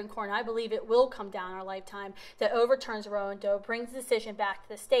from the Supreme Court, and I believe it will come down in our lifetime, that overturns Roe and Doe, brings the decision back to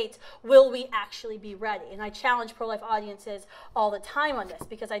the states, will we actually be ready? And I challenge pro-life audiences all the time on this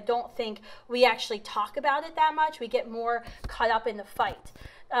because I don't think we actually talk about it that much. We get more caught up in the fight.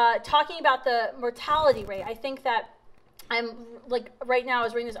 Talking about the mortality rate, I think that right now I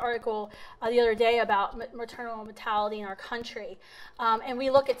was reading this article the other day about maternal mortality in our country. And we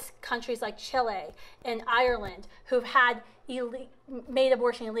look at countries like Chile and Ireland who've had made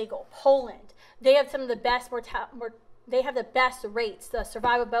abortion illegal. Poland, they have some of the best they have the best rates, the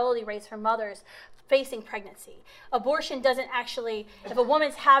survivability rates for mothers facing pregnancy. Abortion doesn't actually, if a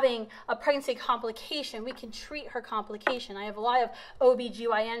woman's having a pregnancy complication, we can treat her complication. I have a lot of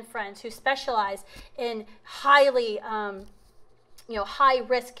OBGYN friends who specialize in highly,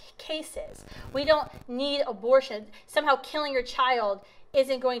 high-risk cases. We don't need abortion. Somehow killing your child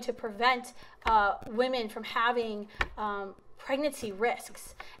isn't going to prevent women from having pregnancy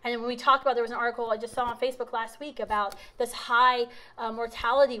risks. And when we talk about, there was an article I just saw on Facebook last week about this high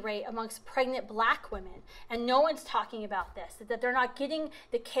mortality rate amongst pregnant black women. And no one's talking about this, that they're not getting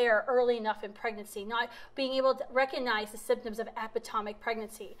the care early enough in pregnancy, not being able to recognize the symptoms of ectopic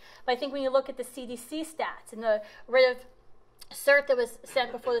pregnancy. But I think when you look at the CDC stats and the rate of cert that was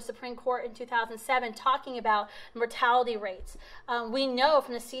sent before the Supreme Court in 2007 talking about mortality rates. We know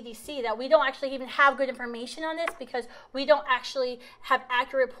from the CDC that we don't actually even have good information on this because we don't actually have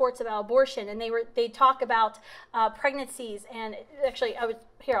accurate reports about abortion. And they talk about pregnancies, and actually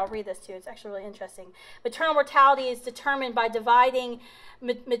I'll read this too. It's actually really interesting. Maternal mortality is determined by dividing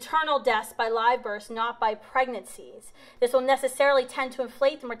maternal deaths by live births, not by pregnancies. This will necessarily tend to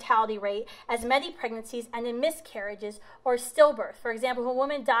inflate the mortality rate, as many pregnancies end in miscarriages or stillbirth. For example, if a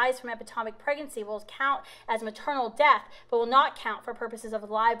woman dies from ectopic pregnancy, will count as maternal death, but will not count for purposes of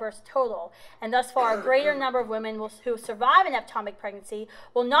live births total. And thus far, a greater number of women who survive an ectopic pregnancy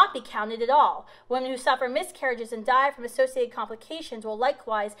will not be counted at all. Women who suffer miscarriages and die from associated complications will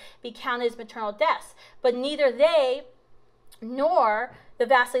likewise be counted as maternal deaths. But neither they nor the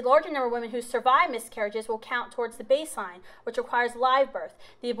vastly larger number of women who survive miscarriages will count towards the baseline, which requires live birth.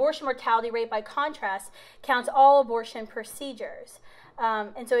 The abortion mortality rate, by contrast, counts all abortion procedures.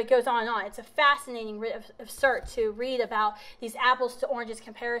 And so it goes on and on. It's a fascinating bit of cert to read about these apples to oranges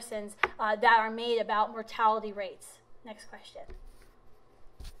comparisons that are made about mortality rates. Next question.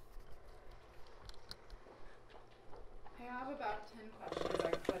 I have about 10 questions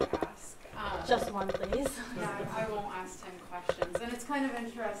I could ask. Just one, please. Yeah, I won't ask 10 questions. And it's kind of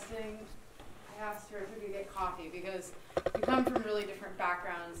interesting. I asked her if we could get coffee because we come from really different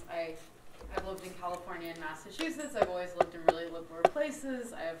backgrounds. I've lived in California and Massachusetts. I've always lived in really liberal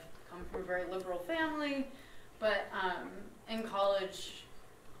places. I've come from a very liberal family. But in college,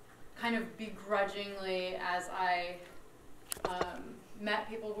 kind of begrudgingly, as I met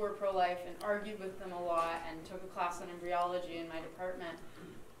people who were pro-life and argued with them a lot and took a class on embryology in my department,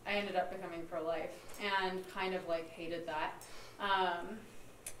 I ended up becoming pro-life and kind of like hated that.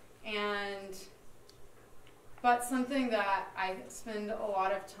 But something that I spend a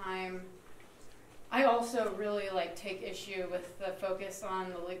lot of time, I also really like take issue with the focus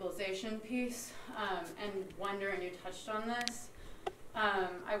on the legalization piece, and wonder, and you touched on this,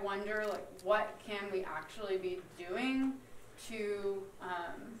 I wonder like what can we actually be doing to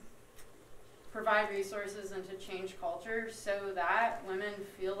provide resources and to change culture so that women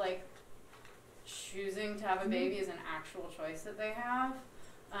feel like choosing to have a baby is an actual choice that they have.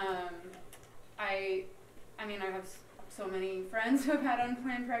 I mean, I have so many friends who have had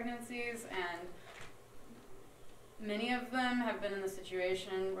unplanned pregnancies, and many of them have been in the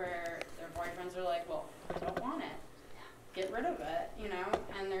situation where their boyfriends are like, well, I don't want it. Get rid of it, you know?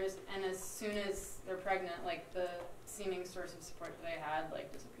 And as soon as they're pregnant, like the seeming source of support that they had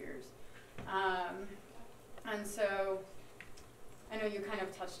like disappears. And so I know you kind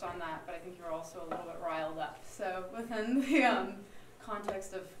of touched on that, but I think you're also a little bit riled up. So within the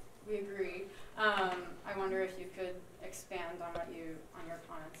context of we agree, I wonder if you could expand on your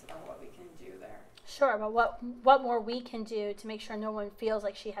comments about what we can do there. Sure, but what more we can do to make sure no one feels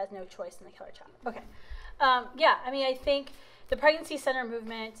like she has no choice in the killer child. Okay. Yeah, I mean, I think the pregnancy center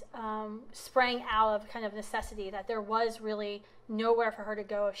movement sprang out of kind of necessity that there was really nowhere for her to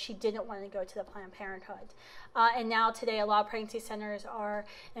go if she didn't want to go to the Planned Parenthood. And now today, a lot of pregnancy centers are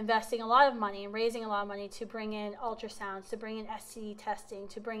investing a lot of money and raising a lot of money to bring in ultrasounds, to bring in STD testing,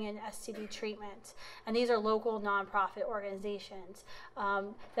 to bring in STD treatment. And these are local nonprofit organizations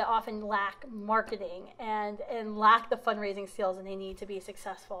that often lack marketing and lack the fundraising skills that they need to be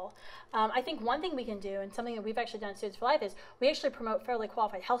successful. I think one thing we can do, and something that we've actually done at Students for Life, is we actually promote federally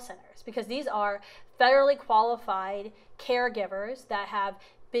qualified health centers, because these are federally qualified caregivers that have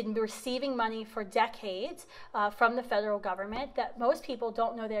been receiving money for decades from the federal government that most people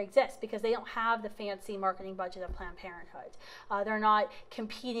don't know they exist because they don't have the fancy marketing budget of Planned Parenthood. They're not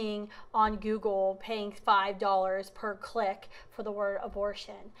competing on Google paying $5 per click for the word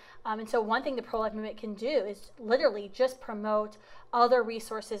abortion. And so one thing the pro-life movement can do is literally just promote other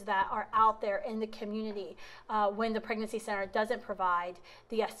resources that are out there in the community when the pregnancy center doesn't provide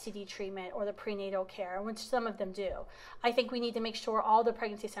the STD treatment or the prenatal care, which some of them do. I think we need to make sure all the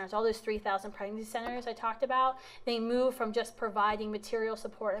pregnancy centers, all those 3,000 pregnancy centers I talked about, they move from just providing material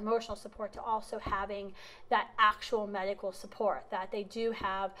support, emotional support, to also having that actual medical support, that they do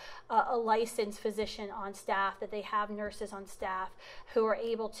have a licensed physician on staff, that they have nurses on staff who are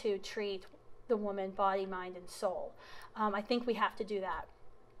able to treat the woman body, mind, and soul. I think we have to do that.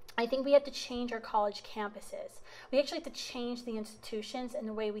 I think we have to change our college campuses. We actually have to change the institutions and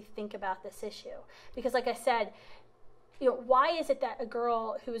the way we think about this issue. Because like I said, why is it that a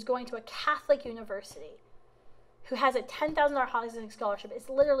girl who is going to a Catholic university, who has a $10,000 housing scholarship, is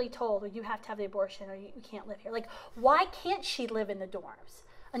literally told, well, you have to have the abortion or you can't live here? Like, why can't she live in the dorms?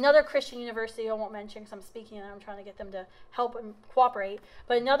 Another Christian university, I won't mention because I'm speaking and I'm trying to get them to help and cooperate,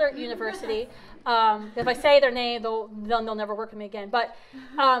 but another university, if I say their name, they'll never work with me again. But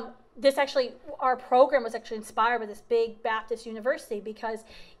this actually, our program was actually inspired by this big Baptist university because,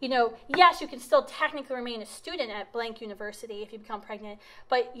 you know, yes, you can still technically remain a student at blank university if you become pregnant,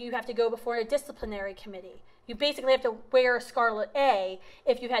 but you have to go before a disciplinary committee. You basically have to wear a scarlet A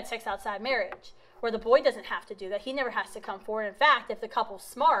if you've had sex outside marriage, where the boy doesn't have to do that. He never has to come forward. In fact, if the couple's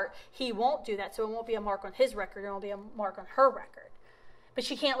smart, he won't do that, so it won't be a mark on his record, it won't be a mark on her record. But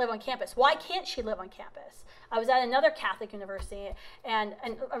she can't live on campus. Why can't she live on campus? I was at another Catholic university, and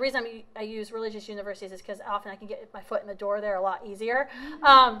a reason I use religious universities is because often I can get my foot in the door there a lot easier.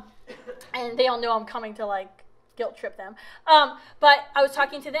 And they don't know I'm coming to, like, guilt trip them. But I was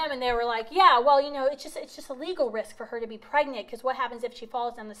talking to them, and they were like, yeah, well, you know, it's just a legal risk for her to be pregnant, because what happens if she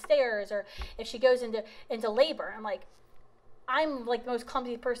falls down the stairs or if she goes into labor? I'm like, I'm like the most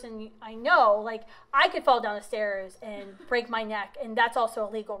clumsy person I know. Like, I could fall down the stairs and break my neck, and that's also a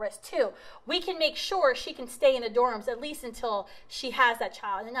legal risk too. We can make sure she can stay in the dorms at least until she has that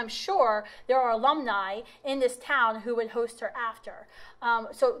child. And I'm sure there are alumni in this town who would host her after.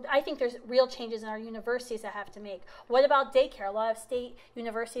 So I think there's real changes in our universities that have to make. What about daycare? A lot of state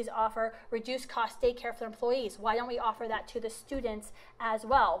universities offer reduced cost daycare for their employees. Why don't we offer that to the students as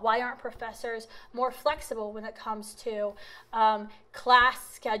well? Why aren't professors more flexible when it comes to class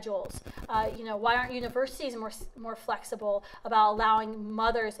schedules? You know, why aren't universities more flexible about allowing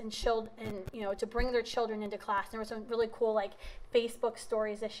mothers and children, you know, to bring their children into class? And there were some really cool, like, Facebook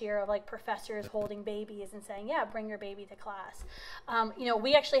stories this year of, like, professors holding babies and saying, yeah, bring your baby to class. You know,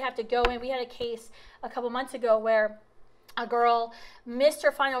 we actually have to go in. We had a case a couple months ago where a girl missed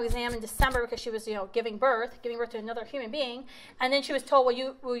her final exam in December because she was, you know, giving birth to another human being, and then she was told, well,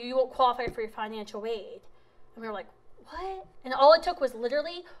 you won't qualify for your financial aid. And we were like, what? And all it took was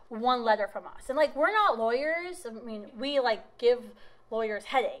literally one letter from us. And, like, we're not lawyers. I mean, we, like, give lawyers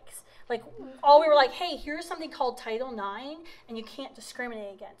headaches. Like, all we were like, hey, here's something called Title IX, and you can't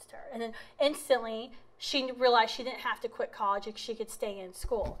discriminate against her. And then instantly, she realized she didn't have to quit college, she could stay in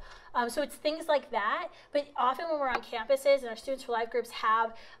school. So it's things like that. But often when we're on campuses and our Students for Life groups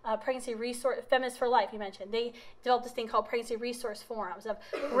have pregnancy resource, Feminists for Life, you mentioned, they developed this thing called pregnancy resource forums of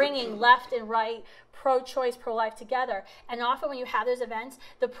bringing left and right, pro-choice, pro-life together. And often when you have those events,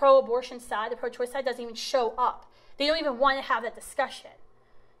 the pro-abortion side, the pro-choice side doesn't even show up. They don't even want to have that discussion.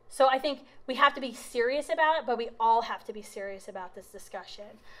 So I think we have to be serious about it, but we all have to be serious about this discussion.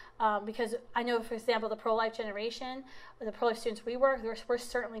 Because I know, for example, the pro-life generation, or the pro-life students we work, we're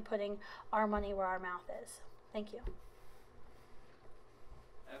certainly putting our money where our mouth is. Thank you.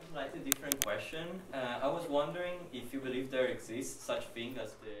 I have a slightly different question. I was wondering if you believe there exists such thing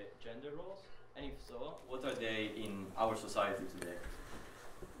as the gender roles, and if so, what are they in our society today?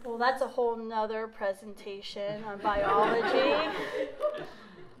 Well, that's a whole nother presentation on biology.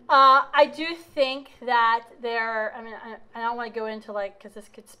 I do think that I mean, I don't want to go into, like, because this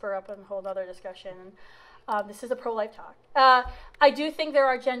could spur up a whole other discussion. This is a pro-life talk. I do think there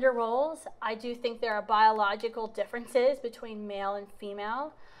are gender roles. I do think there are biological differences between male and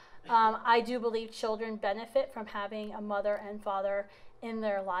female. I do believe children benefit from having a mother and father in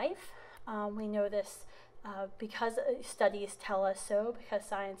their life. We know this because studies tell us so, because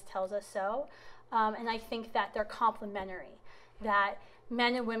science tells us so. And I think that they're complementary, that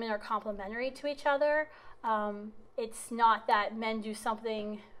men and women are complementary to each other. It's not that men do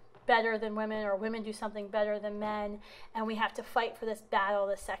something better than women or women do something better than men, and we have to fight for this battle of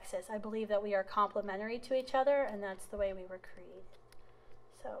the sexes. I believe that we are complementary to each other, and that's the way we were created.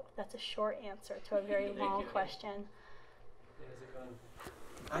 So that's a short answer to a very long question.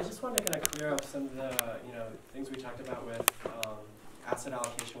 I just wanted to kind of clear up some of the things we talked about with asset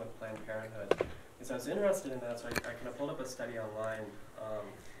allocation with Planned Parenthood. Because I was interested in that, so I kind of pulled up a study online.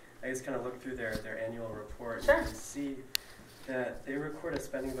 I just kind of looked through their annual report. Sure. And you can see that they record a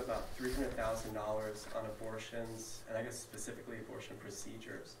spending of about $300,000 on abortions, and I guess specifically abortion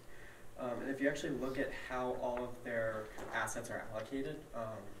procedures. And if you actually look at how all of their assets are allocated,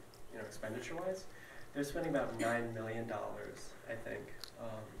 expenditure-wise, they're spending about $9 million, I think,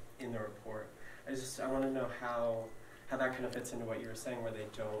 in the report. I want to know how that kind of fits into what you were saying, where they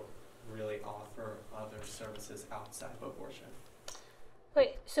don't really offer other services outside of abortion.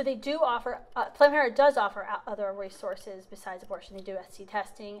 Wait, so they do offer, Planned Parenthood does offer other resources besides abortion. They do STD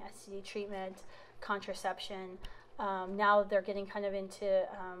testing, STD treatment, contraception. Now they're getting kind of into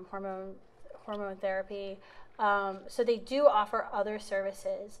hormone therapy. So they do offer other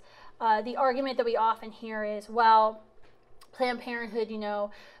services. The argument that we often hear is, well, Planned Parenthood, you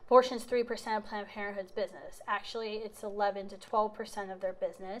know, abortion's 3% of Planned Parenthood's business. Actually, it's 11 to 12% of their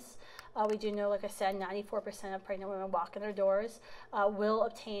business. We do know, like I said, 94% of pregnant women walk in their doors will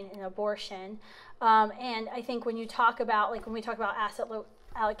obtain an abortion. And I think when you talk about, like when we talk about asset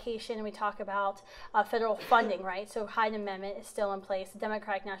allocation and we talk about federal funding, right? So Hyde Amendment is still in place. The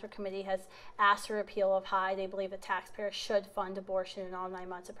Democratic National Committee has asked for repeal of Hyde. They believe that taxpayers should fund abortion in all 9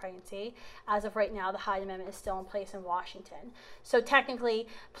 months of pregnancy. As of right now, the Hyde Amendment is still in place in Washington. So technically,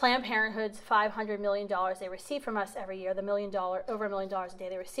 Planned Parenthood's $500 million they receive from us every year, over $1 million a day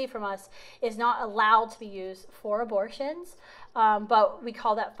they receive from us, is not allowed to be used for abortions. But we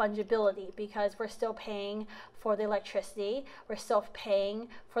call that fungibility because we're still paying for the electricity, we're still paying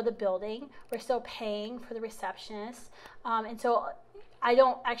for the building, we're still paying for the receptionist. And so I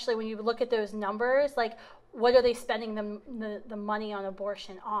don't actually, when you look at those numbers, like what are they spending the money on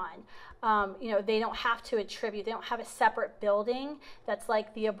abortion on? You know, they don't have to attribute, they don't have a separate building that's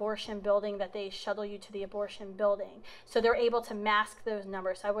like the abortion building that they shuttle you to the abortion building. So they're able to mask those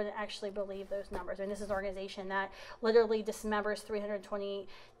numbers. So I wouldn't actually believe those numbers. I mean, this is an organization that literally dismembers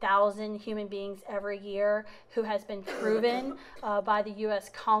 320,000 human beings every year, who has been proven by the U.S.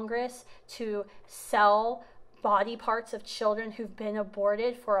 Congress to sell body parts of children who've been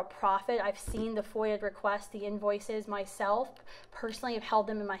aborted for a profit. I've seen the FOIA requests, the invoices myself. Personally, I've held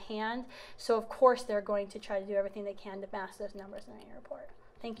them in my hand. So of course they're going to try to do everything they can to mask those numbers in any report.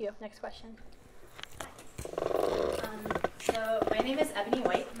 Thank you. Next question. So my name is Ebony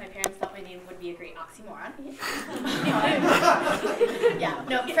White. My parents thought my name would be a great oxymoron. Yeah,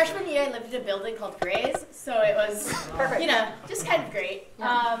 no, freshman year I lived in a building called Gray's, so it was, you know, just kind of great.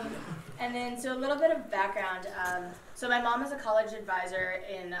 And then, so a little bit of background. So my mom is a college advisor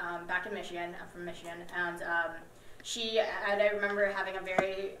in back in Michigan. I'm from Michigan, and I remember having a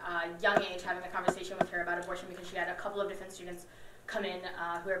very young age having a conversation with her about abortion because she had a couple of different students come in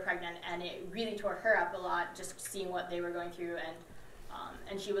who were pregnant, and it really tore her up a lot just seeing what they were going through.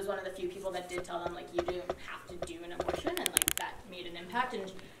 And she was one of the few people that did tell them, like, you don't have to do an abortion, and like that made an impact.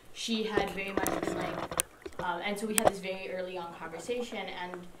 And she had very much been like, and so we had this very early on conversation,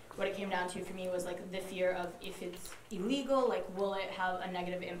 and what it came down to for me was like the fear of, if it's illegal, like will it have a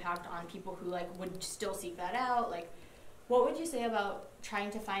negative impact on people who like would still seek that out? Like, what would you say about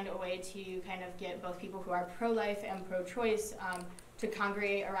trying to find a way to kind of get both people who are pro-life and pro-choice to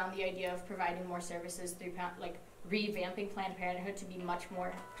congregate around the idea of providing more services through like revamping Planned Parenthood to be much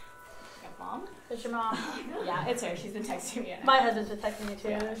more... Mom? Is your mom? Yeah, it's her. She's been texting me. My husband's been texting me too.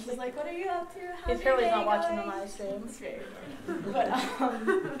 Yeah. She's like, what are you up to? He's probably not watching the live stream. It's very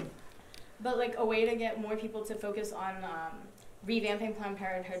but like a way to get more people to focus on revamping Planned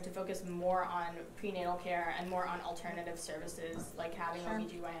Parenthood, to focus more on prenatal care and more on alternative services, like having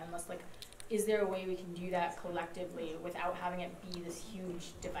OBGYN list. Like, is there a way we can do that collectively without having it be this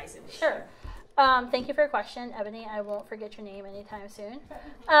huge divisive issue? Sure. Thank you for your question, Ebony. I won't forget your name anytime soon.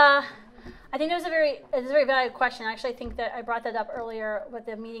 I think it's a very valid question. Actually, I think that I brought that up earlier with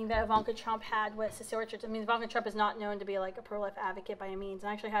the meeting that Ivanka Trump had with Cecile Richards. I mean, Ivanka Trump is not known to be like a pro-life advocate by any means.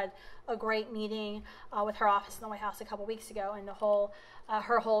 And I actually had a great meeting with her office in the White House a couple weeks ago, and the whole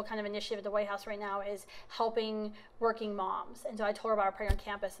her whole kind of initiative at the White House right now is helping working moms. And so I told her about our program on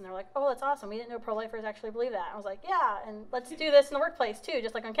campus, and they're like, "Oh, that's awesome. We didn't know pro-lifers actually believe that." I was like, "Yeah, and let's do this in the workplace too,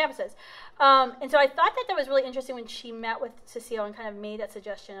 just like on campuses." And so I thought that was really interesting when she met with Cecile and kind of made that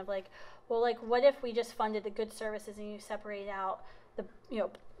suggestion of like, well, like, what if we just funded the good services and you separate out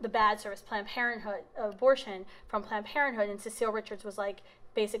the bad service, Planned Parenthood, abortion from Planned Parenthood? And Cecile Richards was like,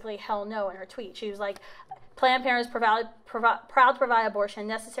 basically, hell no in her tweet. She was like, Planned Parenthood is proud to provide abortion,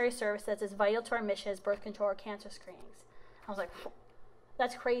 necessary service that is vital to our mission as birth control or cancer screenings. I was like,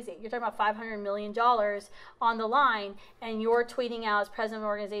 that's crazy. You're talking about $500 million on the line, and you're tweeting out as president of an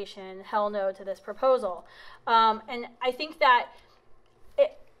organization, hell no to this proposal. And I think that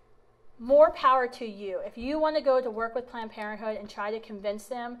more power to you. If you want to go to work with Planned Parenthood and try to convince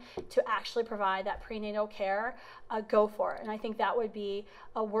them to actually provide that prenatal care, go for it. And I think that would be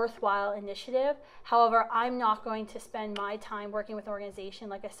a worthwhile initiative. However, I'm not going to spend my time working with an organization,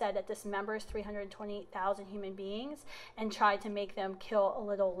 like I said, that dismembers 328,000 human beings and try to make them kill a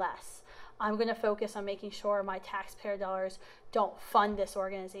little less. I'm going to focus on making sure my taxpayer dollars don't fund this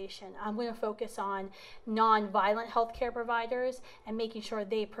organization. I'm going to focus on non-violent healthcare providers and making sure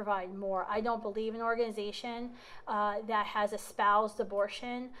they provide more. I don't believe an organization that has espoused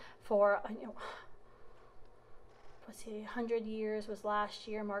abortion for let's see, 100 years was last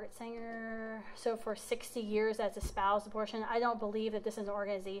year, Margaret Sanger. So for 60 years as espoused abortion. I don't believe that this is an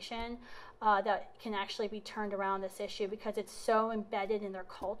organization that can actually be turned around this issue, because it's so embedded in their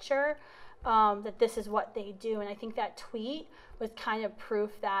culture that this is what they do. And I think that tweet was kind of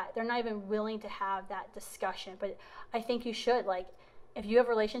proof that they're not even willing to have that discussion. But I think you should, like, if you have a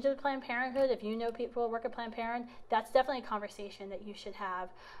relationship with Planned Parenthood, if you know people who work at Planned Parenthood, that's definitely a conversation that you should have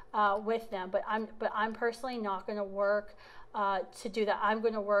with them. But I'm personally not going to work to do that. I'm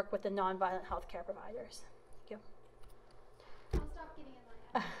going to work with the nonviolent healthcare providers. Thank you. I'll stop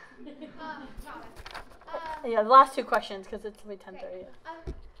getting in line. Yeah, the last two questions, because it's only 10:30. Great.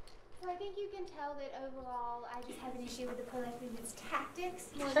 So I think you can tell that overall I just have an issue with the pro-life movement's tactics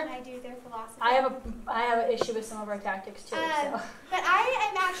more than I do their philosophy. I have an issue with some of our tactics too. But I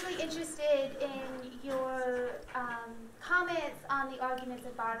am actually interested in your comments on the arguments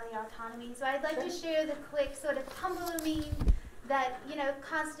of bodily autonomy. So I'd like to share the quick sort of Tumblr meme that, you know,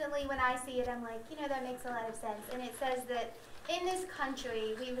 constantly when I see it, I'm like, you know, that makes a lot of sense. And it says that in this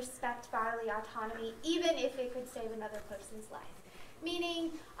country, we respect bodily autonomy, even if it could save another person's life. Meaning,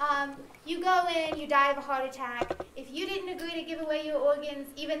 you go in, you die of a heart attack. If you didn't agree to give away your organs,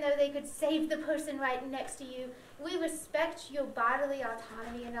 even though they could save the person right next to you, we respect your bodily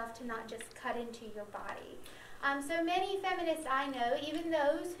autonomy enough to not just cut into your body. So many feminists I know, even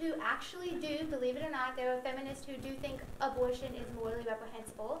those who actually do, believe it or not, there are feminists who do think abortion is morally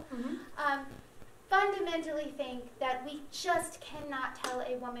reprehensible, fundamentally think that we just cannot tell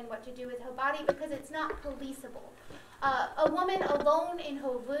a woman what to do with her body because it's not policeable. A woman alone in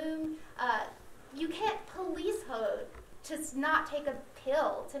her room, you can't police her to not take a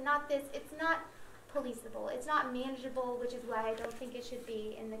pill, to not this. It's not policeable. It's not manageable, which is why I don't think it should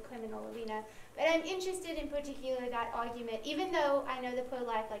be in the criminal arena. But I'm interested in particular that argument, even though I know the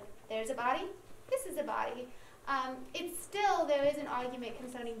pro-life, like, there's a body, this is a body. It's still, there is an argument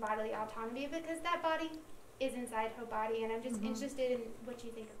concerning bodily autonomy because that body is inside her body, and I'm just interested in what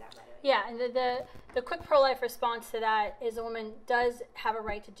you think of that, by the way. Yeah, and the quick pro-life response to that is a woman does have a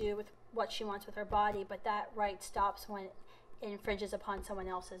right to do with what she wants with her body, but that right stops when it infringes upon someone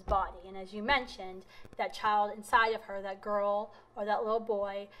else's body. And as you mentioned, that child inside of her, that girl or that little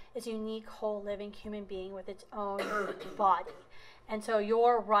boy, is a unique, whole, living human being with its own body. And so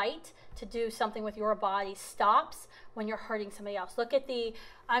your right to do something with your body stops when you're hurting somebody else. Look at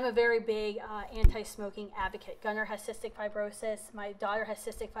I'm a very big anti-smoking advocate. Gunnar has cystic fibrosis. My daughter has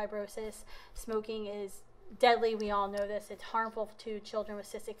cystic fibrosis. Smoking is deadly. We all know this. It's harmful to children with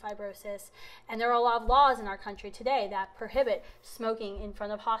cystic fibrosis. And there are a lot of laws in our country today that prohibit smoking in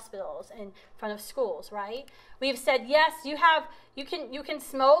front of hospitals, in front of schools, right? We've said, yes, you can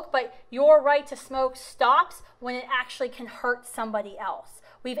smoke, but your right to smoke stops when it actually can hurt somebody else.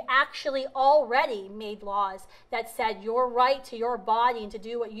 We've actually already made laws that said your right to your body and to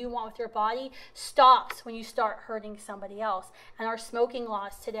do what you want with your body stops when you start hurting somebody else. And our smoking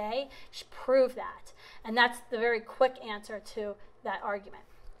laws today prove that. And that's the very quick answer to that argument.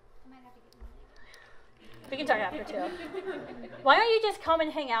 I might have to get We can talk after too. Why don't you just come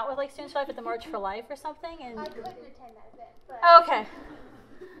and hang out with like Students for Life at the March for Life or something? And I couldn't attend that event. But okay.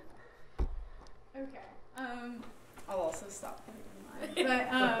 Okay. I'll also stop putting in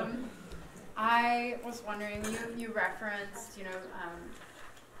mind. But I was wondering, you referenced,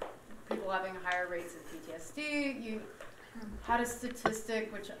 people having higher rates of PTSD. You had a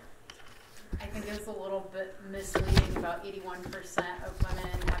statistic which I think is a little bit misleading. About 81% of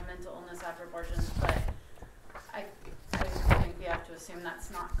women have mental illness after abortions, but I think we have to assume that's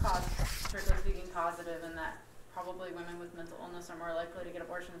not strictly speaking causative, and that probably women with mental illness are more likely to get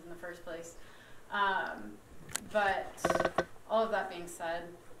abortions in the first place. But all of that being said,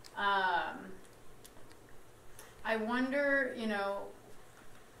 I wonder,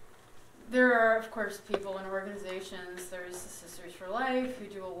 there are, of course, people and organizations. There's the Sisters for Life who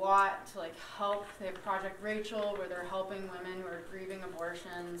do a lot to help. They have Project Rachel, where they're helping women who are grieving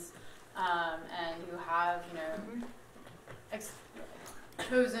abortions and who have,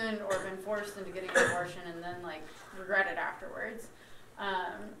 chosen or been forced into getting an abortion and then regret it afterwards.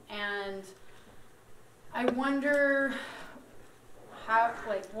 And I wonder how,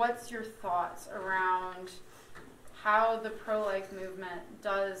 what's your thoughts around how the pro-life movement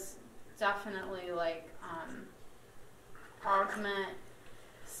does definitely augment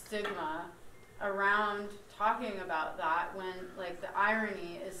stigma around talking about that, when the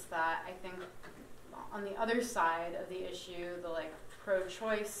irony is that I think on the other side of the issue, the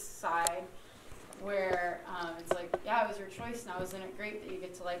pro-choice side, where it's yeah, it was your choice now, isn't it great that you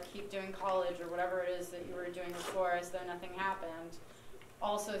get to keep doing college or whatever it is that you were doing before as though nothing happened?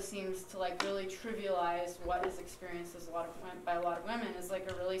 also seems to like really trivialize what is experienced as by a lot of women as like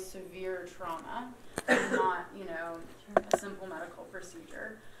a really severe trauma, and not, you know, a simple medical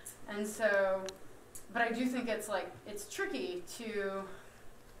procedure. And so, but I do think it's like, it's tricky to,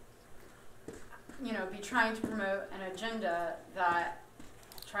 you know, be trying to promote an agenda that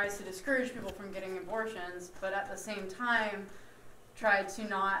tries to discourage people from getting abortions, but at the same time try to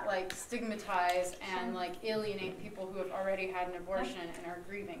not like stigmatize and like alienate people who have already had an abortion and are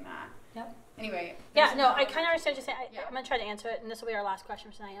grieving that. Yep. Anyway. Yeah, no, I kind of understand what you're saying. Yeah. I'm going to try to answer it, and this will be our last question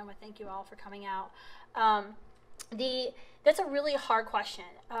for tonight. I want to thank you all for coming out. That's a really hard question,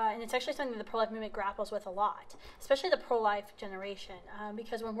 and it's actually something that the pro-life movement grapples with a lot, especially the pro-life generation,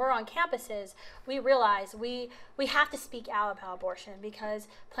 because when we're on campuses, we realize we have to speak out about abortion, because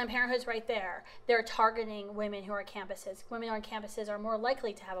Planned Parenthood's right there. They're targeting women who are on campuses. Women on campuses are more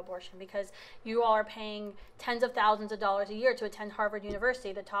likely to have abortion because you all are paying tens of thousands of dollars a year to attend Harvard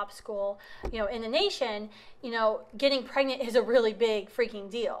University, the top school, you know, in the nation. You know, getting pregnant is a really big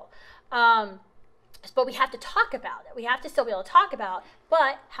freaking deal. But we have to talk about it. We have to still be able to talk about it.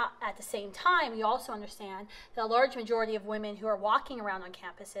 But at the same time, we also understand that a large majority of women who are walking around on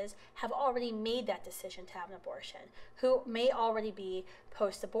campuses have already made that decision to have an abortion, who may already be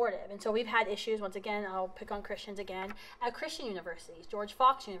post-abortive. And so we've had issues, once again, I'll pick on Christians again, at Christian universities. George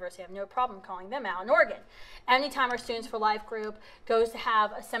Fox University, I have no problem calling them out in Oregon. Anytime our Students for Life group goes to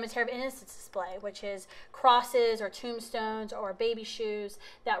have a Cemetery of Innocence display, which is crosses or tombstones or baby shoes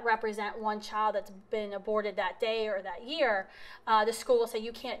that represent one child that's been aborted that day or that year, the school will say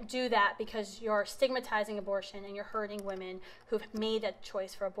you can't do that because you're stigmatizing abortion and you're hurting women who've made that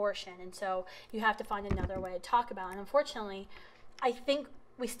choice for abortion. And so you have to find another way to talk about it. And unfortunately, I think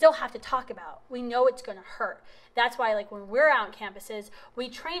we still have to talk about. We know it's going to hurt. That's why, like, when we're out on campuses, we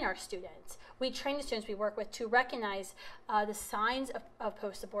train our students. We train the students we work with to recognize the signs of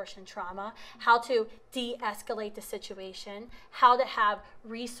post-abortion trauma, how to de-escalate the situation, how to have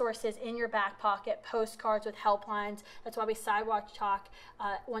resources in your back pocket, postcards with helplines. That's why we sidewalk talk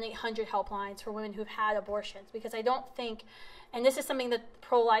 1-800 helplines for women who've had abortions. Because I don't think, and this is something that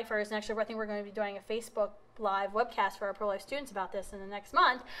pro-lifers, and actually I think we're going to be doing a Facebook live webcast for our pro-life students about this in the next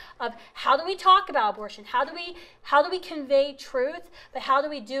month, of how do we talk about abortion, how do we convey truth, but how do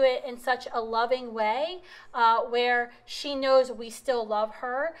we do it in such a loving way where she knows we still love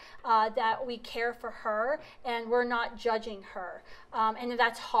her, that we care for her, and we're not judging her. And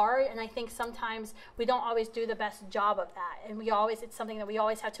that's hard, and I think sometimes we don't always do the best job of that, and it's something that we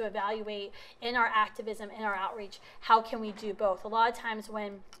always have to evaluate in our activism, in our outreach. How can we do both? A lot of times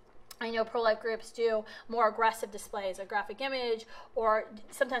when I know pro-life groups do more aggressive displays, a graphic image, or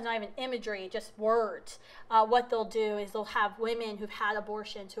sometimes not even imagery, just words. What they'll do is they'll have women who've had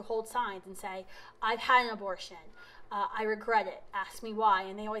abortions who hold signs and say, I've had an abortion. I regret it. Ask me why.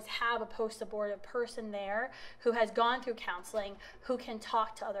 And they always have a post-abortive person there who has gone through counseling, who can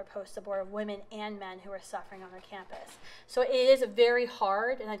talk to other post-abortive women and men who are suffering on our campus. So it is very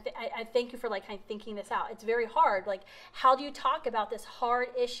hard, and I thank you for like kind of thinking this out. It's very hard. Like, how do you talk about this hard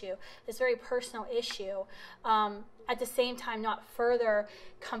issue, this very personal issue, at the same time not further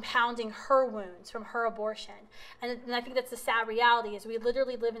compounding her wounds from her abortion? And I think that's the sad reality, is we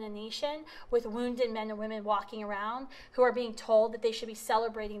literally live in a nation with wounded men and women walking around who are being told that they should be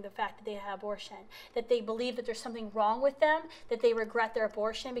celebrating the fact that they had abortion, that they believe that there's something wrong with them, that they regret their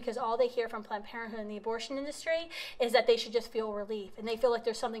abortion, because all they hear from Planned Parenthood and the abortion industry is that they should just feel relief, and they feel like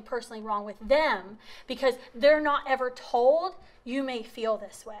there's something personally wrong with them because they're not ever told you may feel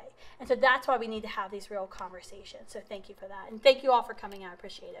this way. And so that's why we need to have these real conversations. So thank you for that. And thank you all for coming out. I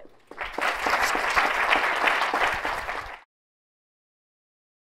appreciate it.